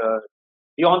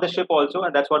beyond the ship also,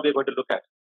 and that's what we're going to look at.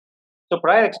 So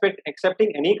prior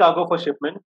accepting any cargo for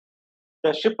shipment,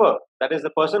 the shipper, that is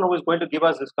the person who is going to give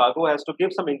us this cargo, has to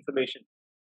give some information.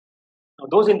 Now,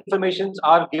 those informations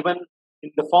are given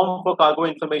in the form for cargo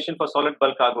information for solid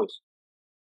bulk cargoes.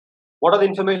 What are the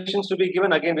informations to be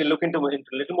given? Again, we'll look into a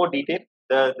little more detail.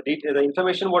 The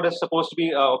information what is supposed to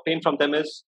be obtained from them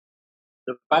is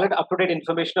the valid up-to-date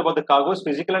information about the cargo's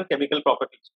physical and chemical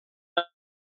properties.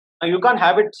 Now, you can't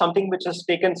have it something which is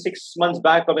taken 6 months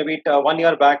back or maybe 1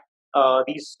 year back,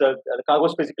 the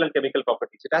cargo's physical and chemical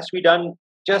properties. It has to be done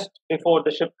just before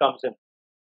the ship comes in.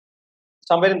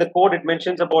 Somewhere in the code, it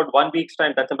mentions about 1 week's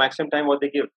time. That's the maximum time what they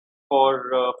give for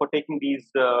taking these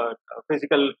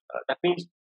physical. That means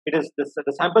it is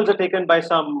the samples are taken by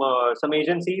some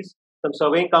agencies, some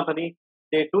surveying company.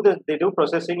 They do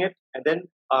processing it, and then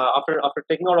after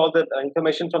taking out all the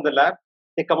information from the lab,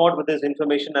 they come out with this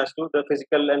information as to the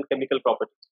physical and chemical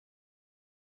properties.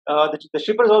 The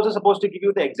shipper is also supposed to give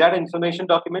you the exact information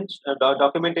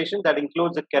documentation that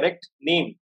includes the correct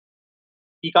name.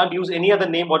 He can't use any other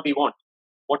name what we want.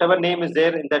 Whatever name is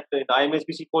there in the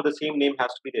IMSBC code, the same name has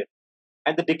to be there.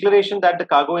 And the declaration that the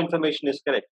cargo information is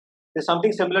correct. There's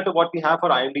something similar to what we have for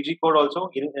IMDG code also.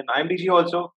 In IMDG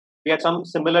also, we had some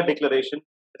similar declaration.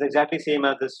 It's exactly same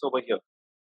as this over here.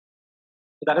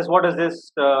 So that is what is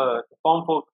this form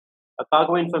for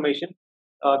cargo information.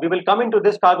 We will come into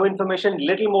this cargo information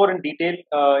little more in detail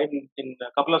in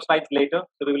a couple of slides later.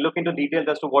 So we will look into details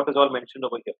as to what is all mentioned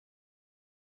over here.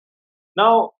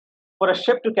 Now, for a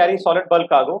ship to carry solid bulk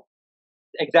cargo,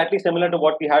 exactly similar to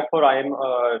what we had for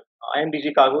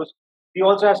IMDG cargoes, we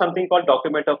also have something called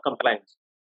document of compliance.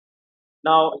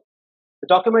 Now, the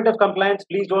document of compliance,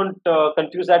 please don't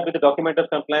confuse that with the document of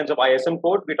compliance of ISM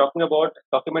code. We're talking about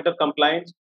document of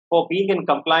compliance for being in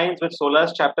compliance with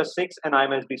SOLAS Chapter 6 and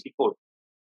IMSBC code.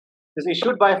 This is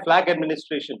issued by flag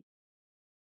administration,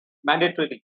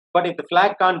 mandatorily. But if the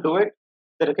flag can't do it,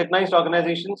 the recognized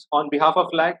organizations on behalf of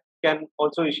flag can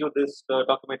also issue this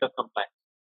document of compliance.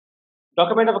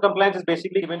 Document of compliance is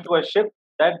basically given to a ship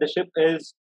that the ship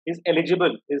is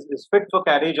eligible, is fit for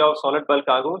carriage of solid bulk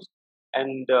cargoes,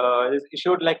 and is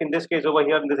issued like in this case over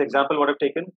here in this example what I've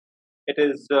taken. It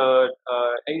is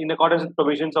in accordance with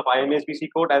provisions of IMSBC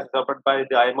code as covered by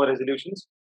the IMO resolutions,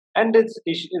 and it's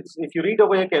if you read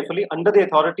over here carefully, under the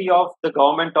authority of the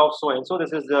government of so and so.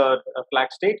 This is a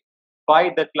flag state by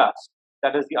the class,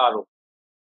 that is the RO.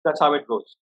 That's how it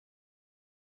goes.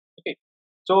 Okay,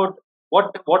 so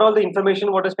what all the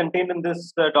information what is contained in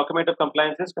this document of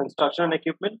compliance is construction and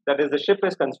equipment. That is, the ship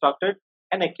is constructed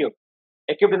and equipped.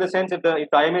 Equipped in the sense if the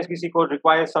IMSBC code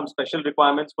requires some special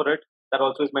requirements for it, that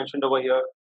also is mentioned over here.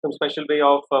 Some special way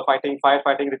of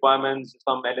firefighting requirements,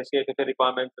 some LSA FFA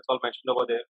requirements, that's all mentioned over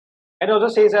there. And it also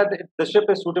says that the ship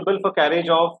is suitable for carriage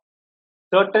of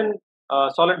certain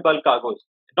solid bulk cargoes.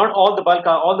 Not all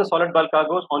the solid bulk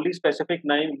cargoes, only specific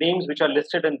names which are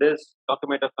listed in this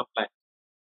document of compliance.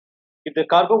 If the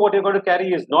cargo what you're going to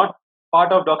carry is not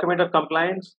part of document of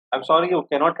compliance, I'm sorry, you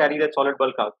cannot carry that solid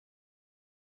bulk cargo.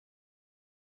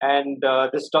 And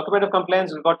this document of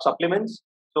compliance, we've got supplements.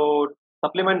 So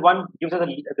supplement 1 gives us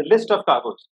the list of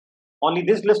cargoes. Only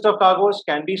this list of cargoes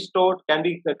can be stored, can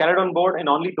be carried on board, and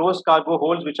only those cargo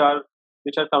holds which are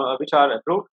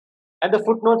approved. And the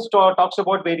footnotes talks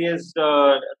about various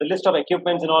the list of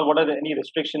equipments and all. What are any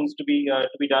restrictions to be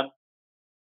done,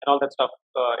 and all that stuff.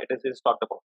 It is talked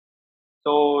about.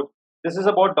 So this is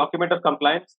about document of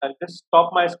compliance. I'll just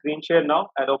stop my screen share now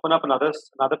and open up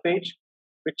another page,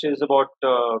 which is about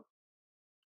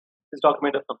this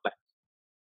document of compliance.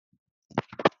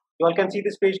 You all can see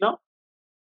this page now?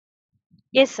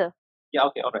 Yes, sir. Yeah,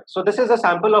 okay, all right. So this is a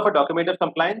sample of a document of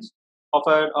compliance of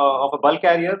a bulk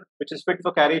carrier which is fit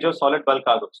for carriage of solid bulk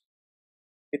cargoes.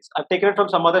 I've taken it from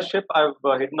some other ship. I've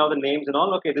hidden out the names and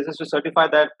all. Okay, this is to certify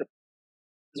that this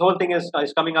whole thing is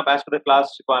coming up as per the class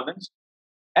requirements.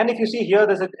 And if you see here,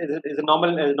 there's a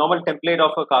normal template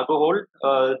of a cargo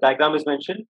hold. Diagram is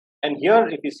mentioned. And here,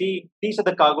 if you see, these are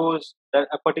the cargoes that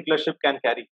a particular ship can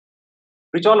carry.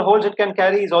 Which all holds it can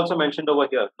carry is also mentioned over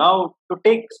here. Now, to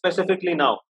take specifically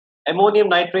now, ammonium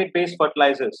nitrate based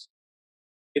fertilizers.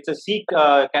 It's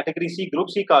a category C, group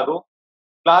C cargo.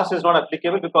 Class is not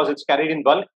applicable because it's carried in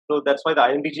bulk. So that's why the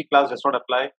IMBG class does not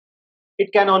apply.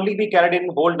 It can only be carried in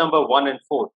hold number 1 and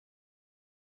 4.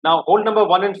 Now, hold number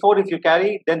 1 and 4, if you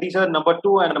carry, then these are number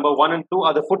 2 and number 1 and 2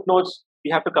 are the footnotes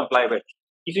we have to comply with.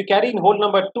 If you carry in hold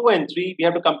number 2 and 3, we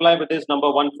have to comply with this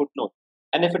number 1 footnote.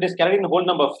 And if it is carried in hold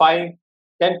number 5,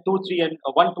 then 2, 3, and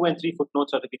 1, 2, and 3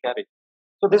 footnotes are to be carried.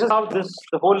 So this is how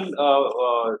the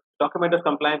whole document of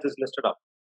compliance is listed up.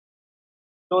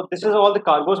 So this is all the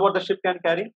cargoes what the ship can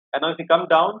carry. And now if you come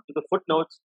down to the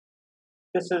footnotes,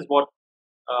 this is what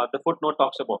the footnote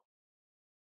talks about.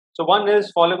 So one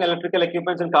is following electrical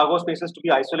equipments and cargo spaces to be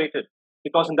isolated,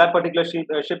 because in that particular ship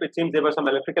it seems there were some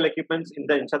electrical equipments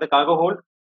inside the cargo hold.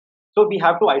 So we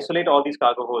have to isolate all these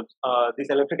cargo holds, these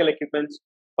electrical equipments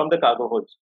from the cargo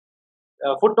holds.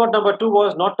 Footnote number 2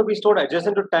 was not to be stored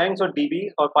adjacent to tanks or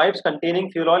DBs or pipes containing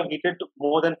fuel oil heated to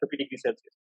more than 50 degrees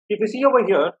Celsius. If you see over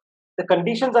here, the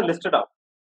conditions are listed out.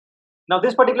 Now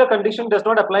this particular condition does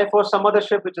not apply for some other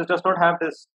ship which does not have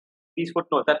these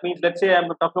footnotes. That means, let's say I'm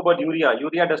talking about urea.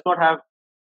 Urea does not have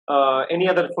any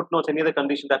other footnotes, any other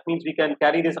condition. That means we can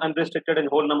carry this unrestricted in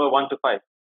hold number 1 to 5.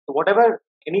 So whatever,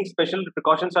 any special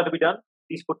precautions are to be done,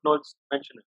 these footnotes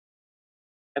mention it.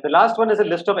 And the last one is a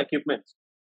list of equipments.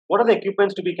 What are the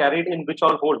equipments to be carried in which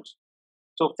all holds?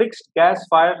 So fixed gas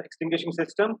fire extinguishing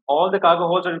system. All the cargo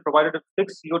holds are provided with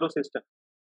fixed CO2 system.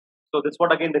 So this is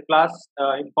what again the class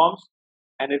informs,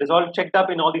 and it is all checked up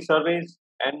in all the surveys,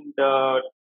 and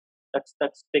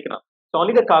that's taken up. So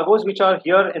only the cargoes which are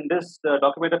here in this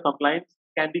document of compliance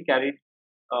can be carried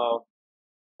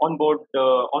on board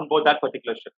that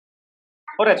particular ship.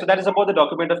 All right, so that is about the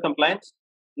document of compliance.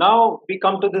 Now we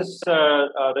come to this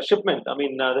the shipment. I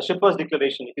mean the shipper's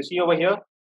declaration. If you see over here,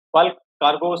 bulk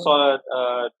cargo,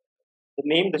 the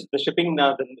name, the shipping,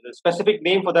 the specific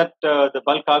name for that the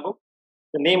bulk cargo,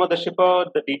 the name of the shipper,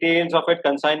 the details of it,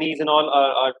 consignees and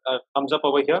all comes up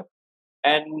over here.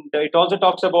 And it also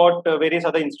talks about various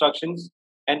other instructions.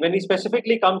 And when we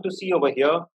specifically come to see over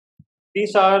here,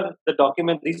 these are the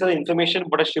documents, these are the information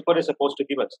what a shipper is supposed to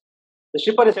give us. The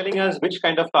shipper is telling us which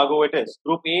kind of cargo it is,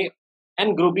 Group A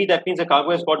and Group B. That means the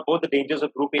cargo has got both the dangers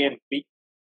of Group A and B.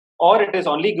 Or it is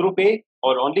only Group A,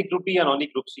 or only Group B, and only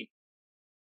Group C.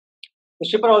 The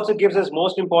shipper also gives us,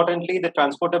 most importantly, the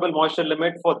transportable moisture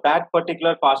limit for that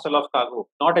particular parcel of cargo,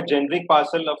 not a generic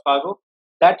parcel of cargo,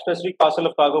 that specific parcel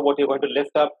of cargo what you're going to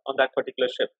lift up on that particular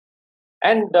ship.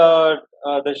 And the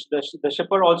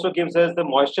shipper also gives us the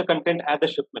moisture content at the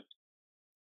shipment.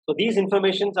 So these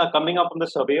informations are coming up from the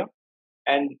surveyor,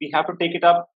 and we have to take it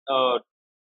up the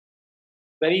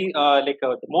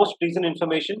most recent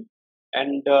information.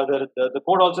 And the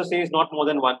code also says not more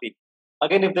than 1 week.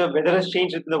 Again, if the weather has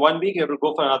changed within the 1 week, you have to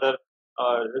go for another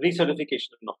recertification.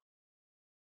 No.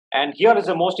 And here is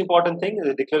the most important thing,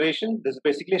 the declaration. This is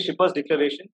basically a shipper's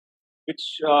declaration,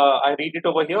 which I read it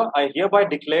over here. I hereby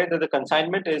declare that the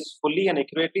consignment is fully and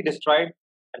accurately described,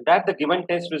 and that the given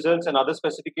test results and other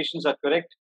specifications are correct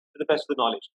to the best of the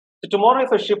knowledge. So tomorrow,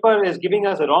 if a shipper is giving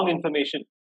us the wrong information,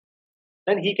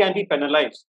 then he can be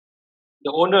penalized.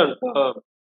 the owner,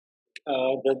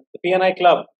 the P&I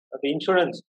club, the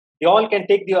insurance, they all can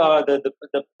take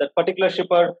that particular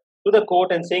shipper to the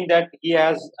court and saying that he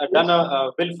has done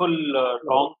a willful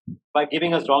wrong by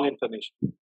giving us wrong information.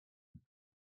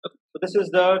 Okay. So this is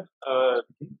the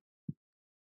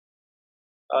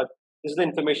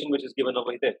information which is given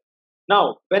over there.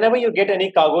 Now, whenever you get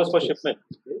any cargoes for shipment,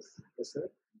 Yes, sir.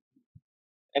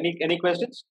 any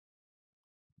questions?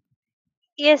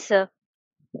 Yes, sir.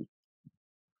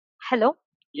 Hello.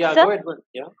 Yeah, Sir? go ahead.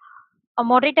 Yeah. A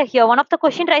moderator here. One of the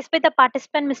question raised by the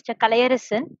participant, Mr.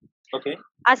 Kalayarasan. Okay.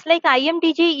 As like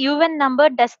IMDG UN number,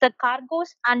 does the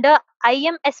cargoes under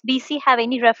IMSBC have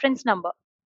any reference number?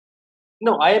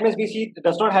 No, IMSBC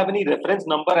does not have any reference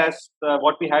number as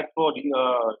what we had for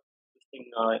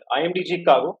IMDG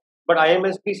cargo. But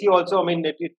IMSBC also, I mean,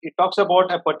 it talks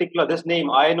about a particular, this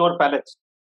name, iron ore pellets.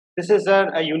 This is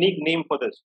a unique name for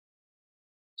this.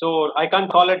 So I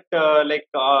can't call it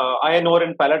iron ore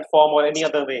in pellet form or any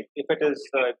other way. If it is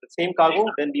the same cargo,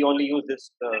 then we only use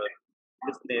this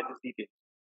detail.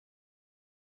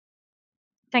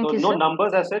 Thank so you, no sir.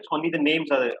 numbers as such, only the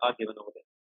names are given over there.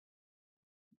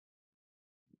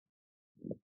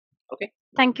 Okay.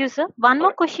 Thank you, sir. One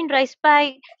more question raised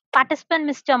by participant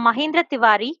Mr. Mahendra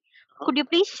Tiwari. Could you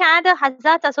please share the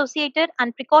hazards associated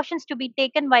and precautions to be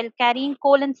taken while carrying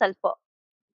coal and sulfur?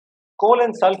 Coal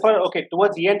and sulfur. Okay,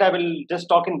 towards the end, I will just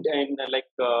talk in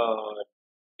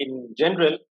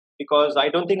general, because I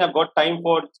don't think I've got time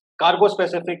for cargo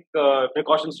specific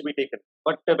precautions to be taken.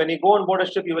 But when you go on board a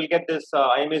ship, you will get this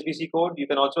IMSBC code. You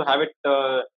can also have it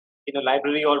in a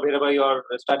library or wherever you are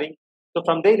studying. So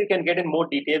from there, you can get in more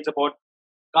details about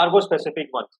cargo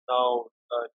specific ones. Now,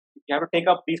 you have to take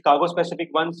up these cargo specific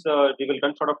ones. We will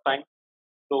run short of time.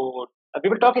 So we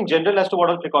will talk in general as to what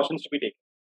are the precautions to be taken.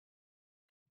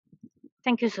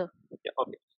 Thank you, sir. Yeah,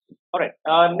 okay. All right.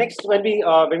 Next, when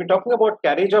we're talking about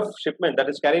carriage of shipment, that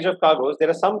is carriage of cargoes, there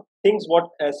are some things, what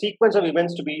sequence of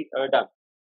events to be done.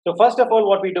 So first of all,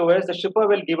 what we do is the shipper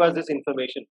will give us this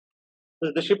information.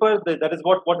 So the shipper, that is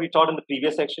what we taught in the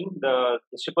previous section, the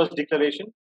shipper's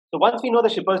declaration. So once we know the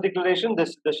shipper's declaration, the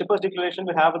shipper's declaration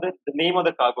will have the name of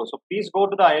the cargo. So please go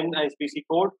to the IMSBC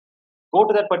code, go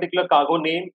to that particular cargo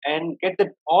name, and get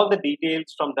all the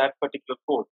details from that particular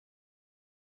code.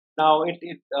 Now,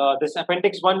 this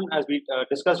appendix 1, as we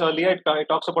discussed earlier, it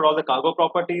talks about all the cargo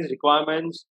properties,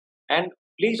 requirements, and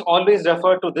please always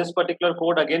refer to this particular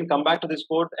code. Again, come back to this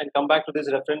code and come back to this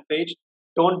reference page.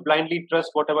 Don't blindly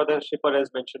trust whatever the shipper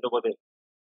has mentioned over there.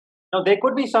 Now, there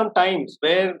could be some times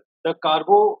where the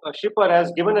cargo shipper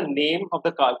has given a name of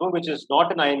the cargo which is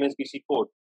not an IMSBC code.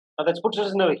 Now, that puts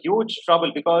us in a huge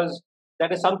trouble, because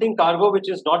that is something cargo which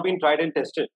is not been tried and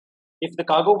tested. If the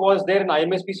cargo was there in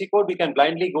IMSBC code, we can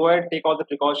blindly go ahead, take all the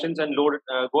precautions, and load it,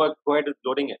 go ahead with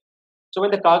loading it. So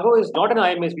when the cargo is not an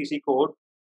IMSBC code,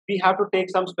 we have to take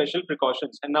some special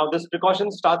precautions. And now this precaution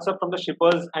starts up from the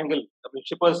shipper's angle,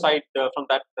 shipper's side, from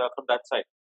that side.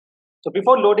 So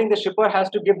before loading, the shipper has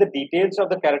to give the details of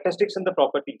the characteristics and the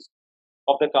properties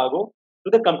of the cargo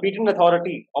to the competent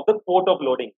authority of the port of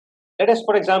loading. Let us,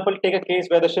 for example, take a case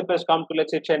where the ship has come to,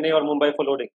 let's say, Chennai or Mumbai for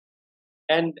loading.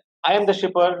 And I am the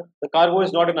shipper, the cargo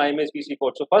is not an IMSBC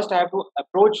code. So first I have to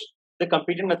approach the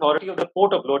competent authority of the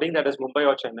port of loading, that is Mumbai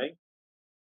or Chennai,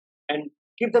 and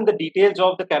give them the details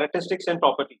of the characteristics and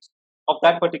properties of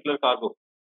that particular cargo.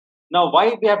 Now,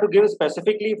 why we have to give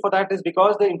specifically for that is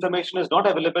because the information is not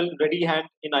available ready hand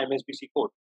in IMSBC code.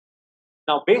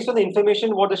 Now, based on the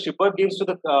information what the shipper gives to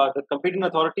the competent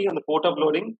authority on the port of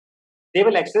loading, they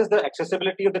will access the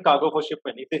accessibility of the cargo for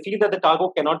shipment. If they feel that the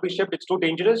cargo cannot be shipped, it's too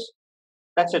dangerous,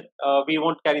 that's it. We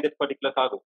won't carry that particular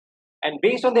cargo. And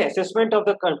based on the assessment of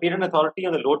the competent authority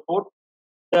on the load port,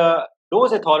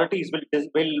 those authorities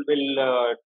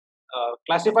will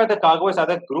classify the cargo as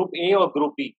either Group A or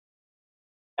Group B.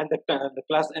 And the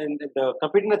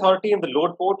competent authority on the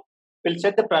load port will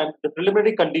set the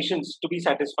preliminary conditions to be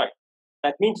satisfied.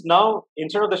 That means now,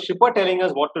 instead of the shipper telling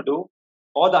us what to do,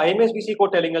 or the IMSBC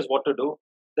code telling us what to do,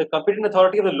 the competent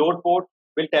authority of the load port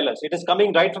will tell us. It is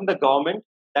coming right from the government.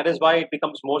 That is why it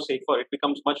becomes more safer. It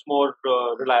becomes much more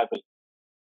reliable.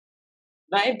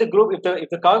 Now, if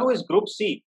the cargo is Group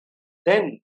C,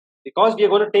 then because we are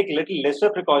going to take little lesser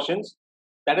precautions,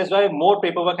 that is why more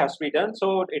paperwork has to be done.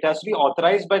 So it has to be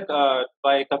authorized by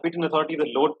competent authority of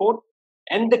the load port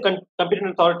and the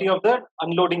competent authority of the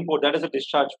unloading port, that is a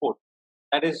discharge port.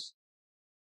 That is,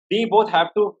 we both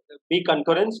have to be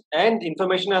concurrent, and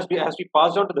information has to be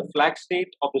passed on to the flag state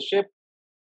of the ship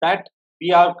that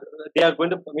they are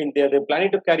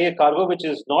planning to carry a cargo which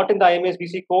is not in the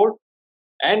IMSBC code,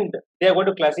 and they are going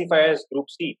to classify as Group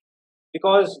C.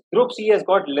 because Group C has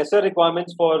got lesser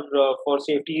requirements for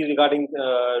safety regarding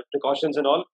precautions and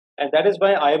all, and that is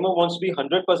why IMO wants to be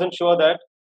 100% sure that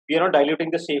we are not diluting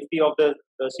the safety of the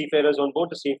seafarers on board,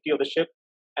 the safety of the ship,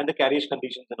 and the carriage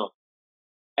conditions and all.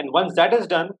 And once that is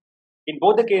done, in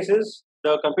both the cases,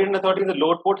 the competent authority of the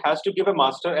load port has to give a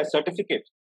master a certificate,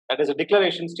 that is a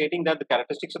declaration stating that the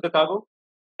characteristics of the cargo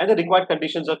and the required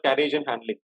conditions of carriage and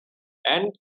handling.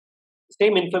 And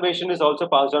same information is also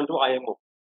passed on to IMO.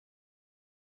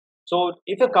 So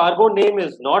if a cargo name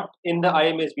is not in the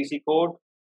IMSBC code,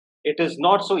 it is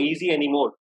not so easy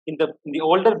anymore. In the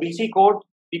older BC code,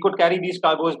 we could carry these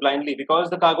cargoes blindly because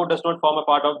the cargo does not form a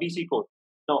part of BC code.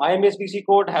 Now IMSBC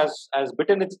code has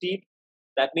bitten its teeth.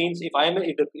 That means if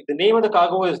the name of the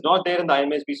cargo is not there in the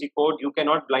IMSBC code, you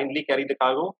cannot blindly carry the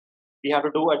cargo. We have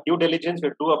to do a due diligence, we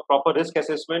have to do a proper risk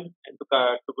assessment and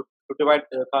to divide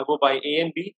the cargo by A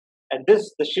and B. And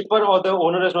this, the shipper or the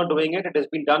owner is not doing it. It has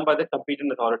been done by the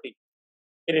competent authority.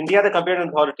 In India, the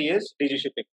competent authority is DG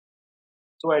Shipping.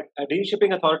 So a DG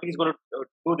Shipping authority is going to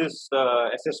do this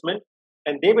assessment,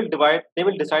 and they will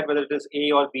decide whether it is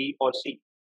A or B or C.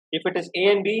 If it is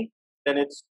A and B, then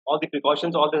it's all the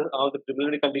precautions, all the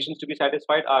preliminary conditions to be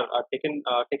satisfied are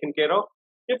taken care of.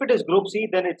 If it is Group C,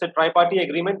 then it's a tri-party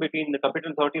agreement between the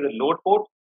competent authority, the load port,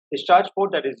 discharge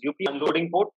port, that is UP, unloading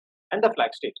port, and the flag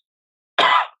state.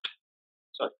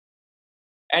 Sorry.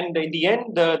 And in the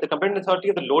end, the competent authority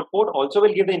of the load port also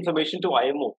will give the information to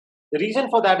IMO. The reason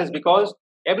for that is because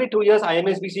every 2 years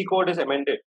IMSBC code is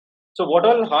amended. So what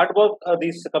all hard work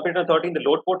these competent authority in the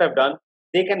load port have done,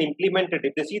 they can implement it.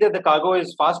 If they see that the cargo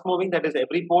is fast moving, that is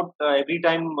every port, every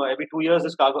 2 years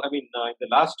this cargo, in the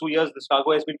last 2 years this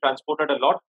cargo has been transported a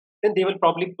lot, then they will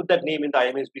probably put that name in the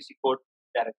IMSBC code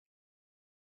directly.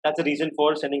 That's the reason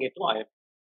for sending it to IM.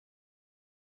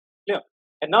 Clear?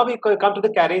 And now we come to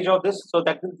the carriage of this. So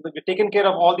that we've taken care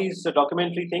of all these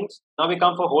documentary things. Now we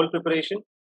come for whole preparation.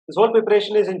 This whole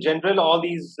preparation is in general all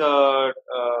these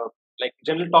like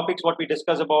general topics what we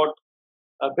discuss about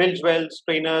bilge wells,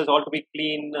 strainers, all to be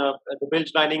clean, the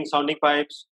bilge lining, sounding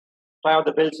pipes, try out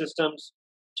the bilge systems,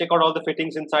 check out all the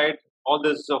fittings inside, all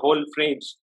this whole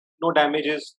frames, no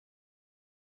damages.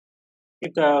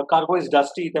 If the cargo is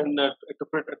dusty, then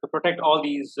to protect all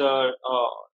these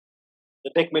the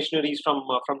deck machineries from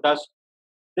dust.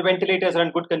 The ventilators are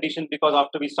in good condition because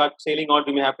after we start sailing out,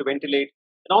 we may have to ventilate.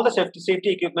 And all the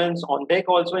safety equipments on deck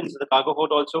also and the cargo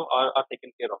hold also are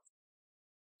taken care of.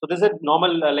 So this is a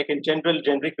normal, like in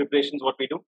generic preparations what we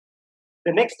do.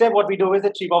 The next step what we do is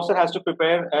the chief officer has to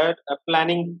prepare a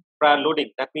planning prior loading.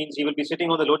 That means he will be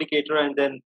sitting on the loadicator and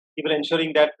then he will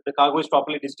ensuring that the cargo is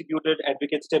properly distributed,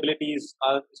 advocate stability is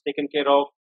taken care of.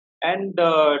 And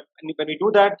when we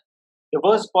do that, the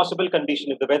worst possible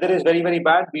condition, if the weather is very, very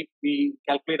bad, we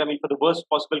calculate, for the worst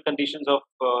possible conditions of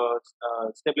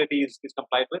stability is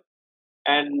complied with.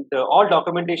 And all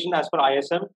documentation as per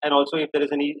ISM, and also if there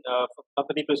is any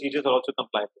company procedures are also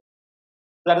complied with.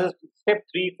 That is step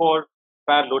 3 for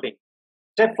prior loading.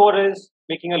 Step 4 is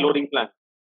making a loading plan.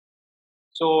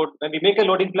 So when we make a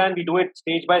loading plan, we do it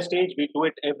stage by stage. We do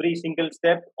it every single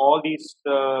step. All these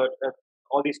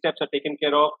steps are taken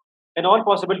care of, and all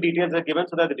possible details are given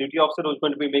so that the duty officer who is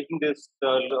going to be making this,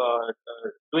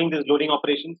 doing this loading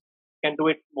operations, can do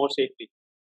it more safely.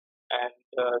 And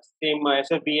same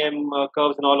SFBM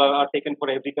curves and all are taken for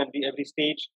every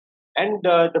stage. And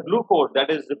the blue code,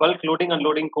 that is the bulk loading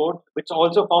unloading code, which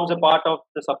also forms a part of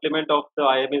the supplement of the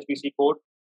IMSBC code,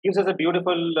 gives us a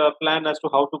beautiful plan as to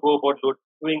how to go about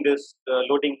doing this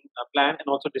loading plan and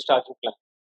also discharging plan.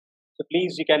 So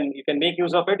please, you can make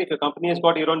use of it. If your company has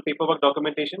got your own paperwork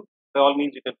documentation, by all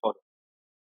means you can follow.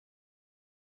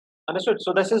 Understood?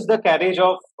 So this is the carriage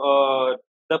of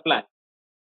the plan.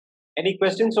 Any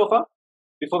questions so far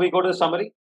before we go to the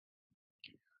summary?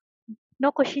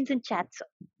 No questions in chat, sir.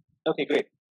 Okay, great.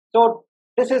 So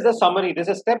this is the summary. This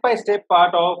is a step-by-step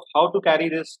part of how to carry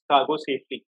this cargo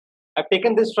safely. I've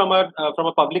taken this from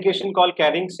a publication called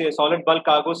Carrying Solid Bulk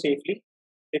Cargo Safely.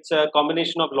 It's a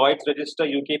combination of Lloyd's Register,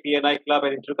 UK P&I Club,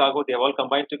 and Intercargo. They have all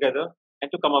combined together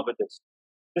and to come up with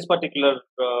this particular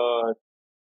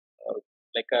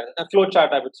like a flow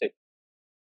chart, I would say.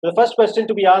 The first question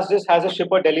to be asked is, has a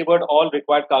shipper delivered all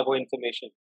required cargo information?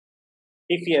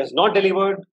 If he has not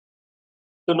delivered,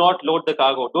 do not load the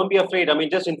cargo. Don't be afraid.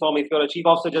 Just inform. If you're a chief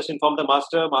officer, just inform the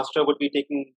master. Master would be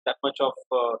taking that much of,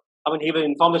 he will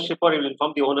inform the shipper, he will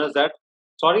inform the owners that,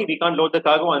 sorry, we can't load the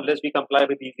cargo unless we comply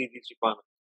with these requirements.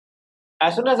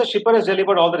 As soon as the shipper has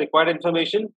delivered all the required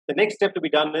information, the next step to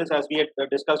be done is, as we had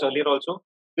discussed earlier also,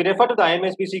 we refer to the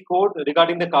IMSBC code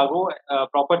regarding the cargo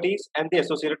properties and the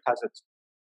associated hazards.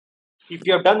 If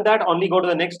you have done that, only go to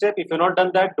the next step. If you're not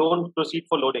done that, don't proceed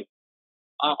for loading.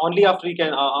 Only after using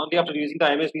the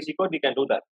IMSBC code, we can do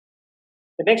that.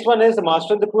 The next one is the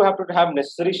master and the crew have to have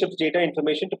necessary ship's data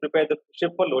information to prepare the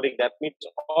ship for loading. That means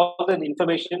all the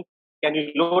information. Can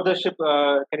you load the ship?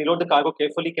 Can you load the cargo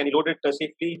carefully? Can you load it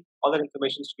safely? All that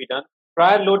information to be done.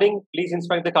 Prior loading, please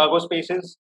inspect the cargo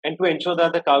spaces and to ensure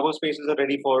that the cargo spaces are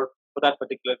ready for that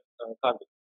particular cargo.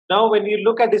 Now, when you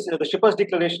look at this, the shipper's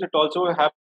declaration, it also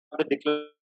have the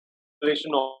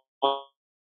declaration on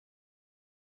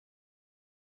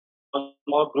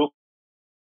group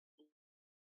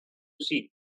C.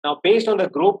 Now, based on the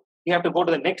group, we have to go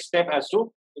to the next step as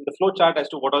to in the flow chart as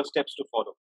to what all steps to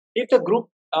follow. If the group,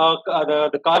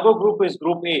 the cargo group is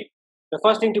group A, the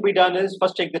first thing to be done is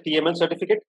first check the TML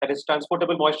certificate, that is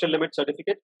transportable moisture limit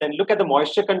certificate. Then look at the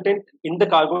moisture content in the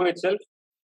cargo itself.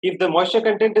 If the moisture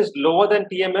content is lower than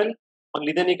TML,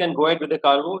 only then you can go ahead with the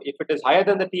cargo. If it is higher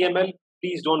than the TML,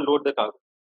 please don't load the cargo.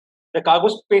 The cargo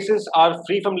spaces are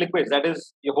free from liquids. That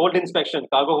is your hold inspection,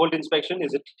 cargo hold inspection.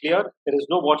 Is it clear? There is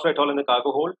no water at all in the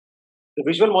cargo hold. The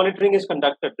visual monitoring is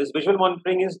conducted. This visual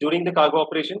monitoring is during the cargo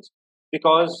operations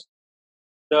because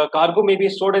the cargo may be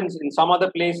stored in some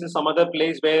other place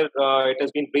where it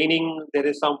has been raining. There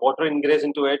is some water ingress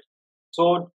into it.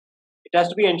 So it has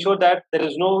to be ensured that there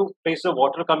is no trace of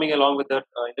water coming along with the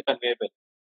in the conveyor belt.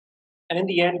 And in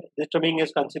the end, the trimming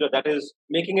is considered. That is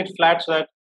making it flat so that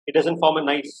it doesn't form a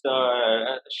nice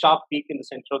sharp peak in the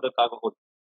center of the cargo hold.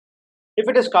 If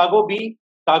it is cargo B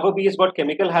has got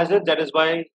chemical hazards. That is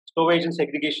why stowage and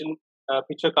segregation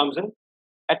picture comes in.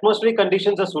 Atmospheric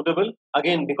conditions are suitable,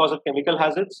 again, because of chemical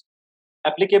hazards.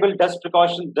 Applicable dust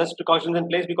precautions in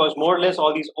place because more or less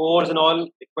all these ores and all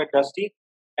quite dusty.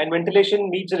 And ventilation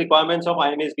meets the requirements of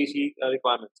IMSBC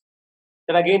requirements.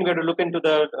 Then again, we have to look into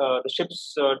the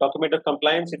ship's document of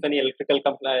compliance, if any electrical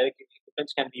equipment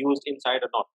can be used inside or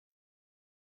not.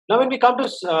 Now, when we come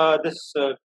to this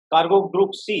cargo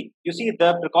group C, you see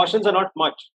the precautions are not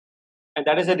much. And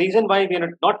that is the reason why we are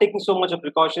not taking so much of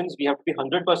precautions. We have to be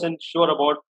 100% sure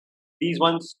about these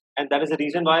ones. And that is the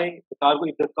reason why if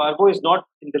the cargo is not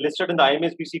listed in the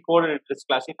IMSBC code and it is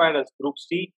classified as group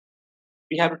C,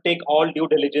 we have to take all due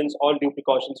diligence, all due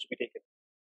precautions to be taken.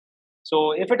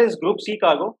 So if it is group C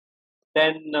cargo,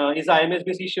 then is the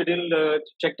IMSBC schedule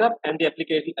checked up and the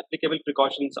applicable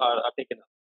precautions are taken up.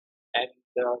 And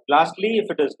lastly,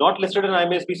 if it is not listed in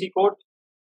IMSBC code,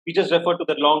 we just refer to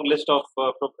the long list of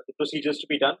procedures to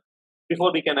be done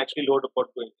before we can actually load report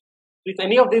going. If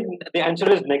any of the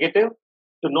answer is negative,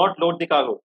 do not load the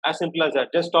cargo. As simple as that.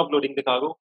 Just stop loading the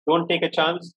cargo. Don't take a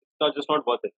chance. It's just not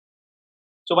worth it.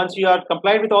 So once we are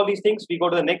complied with all these things, we go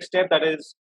to the next step, that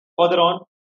is further on.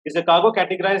 Is the cargo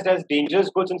categorized as dangerous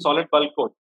goods in solid bulk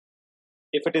code?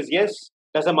 If it is yes,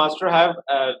 does the master have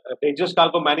a dangerous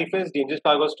cargo manifest, dangerous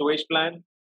cargo stowage plan,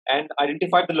 and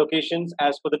identify the locations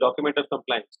as per the document of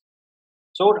compliance?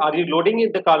 So are you loading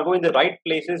the cargo in the right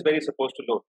places where you're supposed to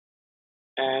load?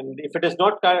 And if it is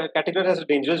not categorized as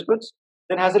dangerous goods,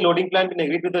 then has the loading plan been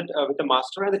agreed with the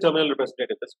master and the terminal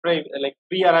representative? That's like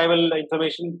pre-arrival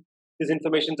information. These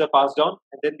informations are passed on,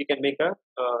 and then we can make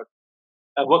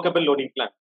a workable loading plan.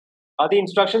 Are the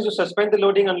instructions to suspend the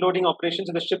loading unloading operations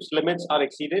if the ship's limits are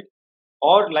exceeded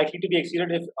or likely to be exceeded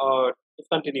if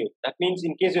continued? That means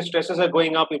in case your stresses are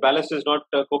going up, your ballast is not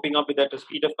coping up with that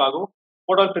speed of cargo,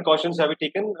 what all precautions have you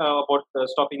taken about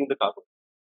stopping the cargo?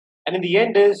 And in the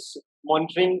end is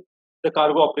monitoring the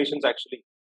cargo operations actually.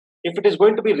 If it is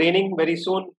going to be raining very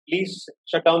soon, please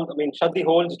shut the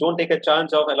holds. Don't take a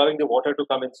chance of allowing the water to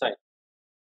come inside.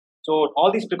 So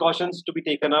all these precautions to be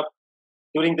taken up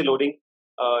during the loading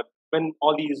when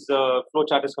all these flow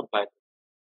chart is complied.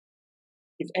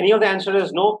 If any of the answer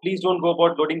is no, please don't go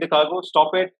about loading the cargo.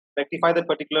 Stop it, rectify that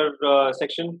particular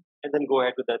section, and then go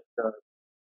ahead with that.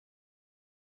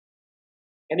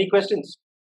 Any questions?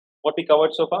 What we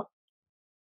covered so far?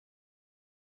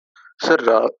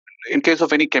 Sir, in case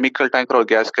of any chemical tanker or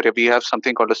gas carrier, we have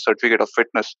something called a certificate of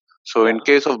fitness. So in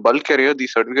case of bulk carrier, the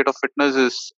certificate of fitness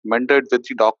is amended with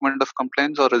the document of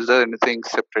compliance, or is there anything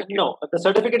separate? No, the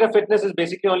certificate of fitness is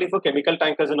basically only for chemical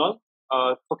tankers and all,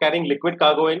 for carrying liquid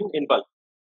cargo in bulk.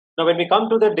 Now, when we come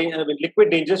to the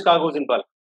liquid dangerous cargoes in bulk,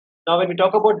 now when we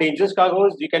talk about dangerous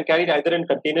cargoes, you can carry it either in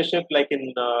container ship, like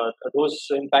in those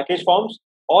in package forms,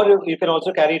 or you can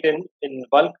also carry it in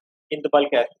bulk in the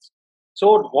bulk carriers.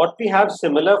 So what we have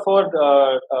similar for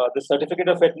the certificate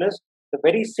of fitness, the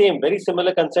very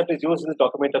similar concept is used in the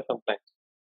document of compliance.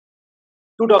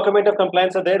 Two document of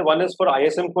compliance are there. One is for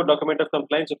ISM code document of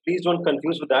compliance. So please don't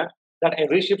confuse with that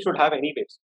every ship should have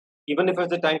anyways. Even if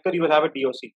it's a tanker, you will have a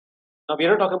DOC. Now we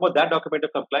are not talking about that document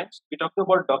of compliance. We're talking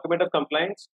about document of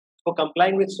compliance for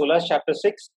complying with SOLAS Chapter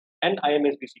 6 and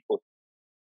IMSBC Code.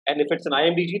 And if it's an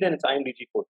IMDG, then it's IMDG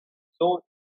Code. So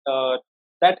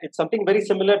that it's something very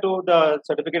similar to the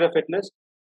Certificate of Fitness.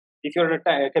 If you're in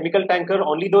a chemical tanker,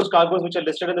 only those cargoes which are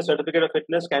listed in the Certificate of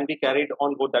Fitness can be carried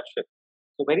on board that ship.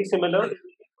 So very similar.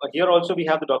 Here also we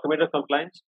have the document of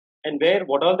compliance, and where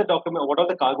what are the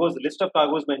cargoes, the list of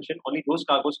cargoes mentioned, only those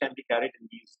cargoes can be carried in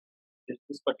this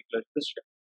ship.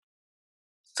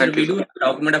 So we do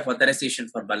document of authorization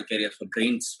for bulk carriers for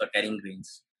grains, for carrying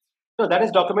grains. No, that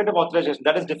is document of authorization.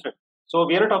 That is different. So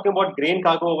we are talking about grain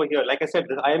cargo over here. Like I said,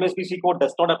 the IMSBC code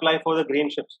does not apply for the grain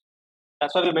ships.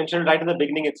 That's why we mentioned right in the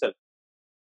beginning itself.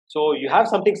 So you have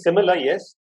something similar,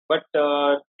 yes, but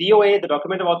DOA, the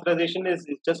document of authorization, is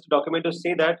just a document to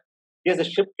say that yes, the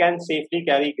ship can safely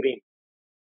carry grain.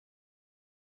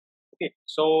 Okay,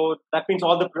 so that means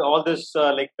all this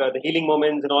the healing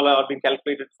moments and all are being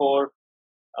calculated for.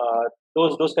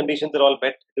 Those conditions are all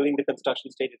met during the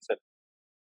construction stage itself.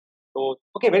 So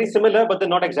okay, very similar, but they're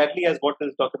not exactly as what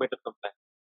is document of compliance.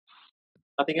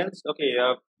 Nothing else? Okay,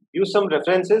 use some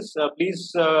references.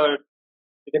 Please,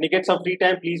 when you get some free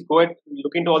time, please go ahead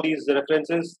look into all these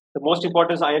references. The most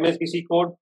important is IMSBC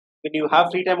code. When you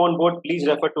have free time on board, please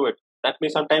refer to it. That may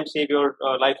sometimes save your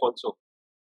life also.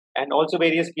 And also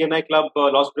various PNI Club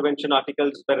loss prevention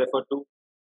articles were referred to.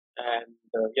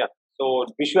 And yeah, so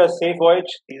wish you a safe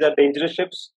voyage. These are dangerous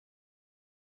ships.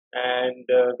 And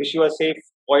wish you a safe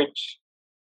voyage,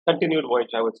 continued voyage,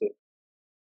 I would say.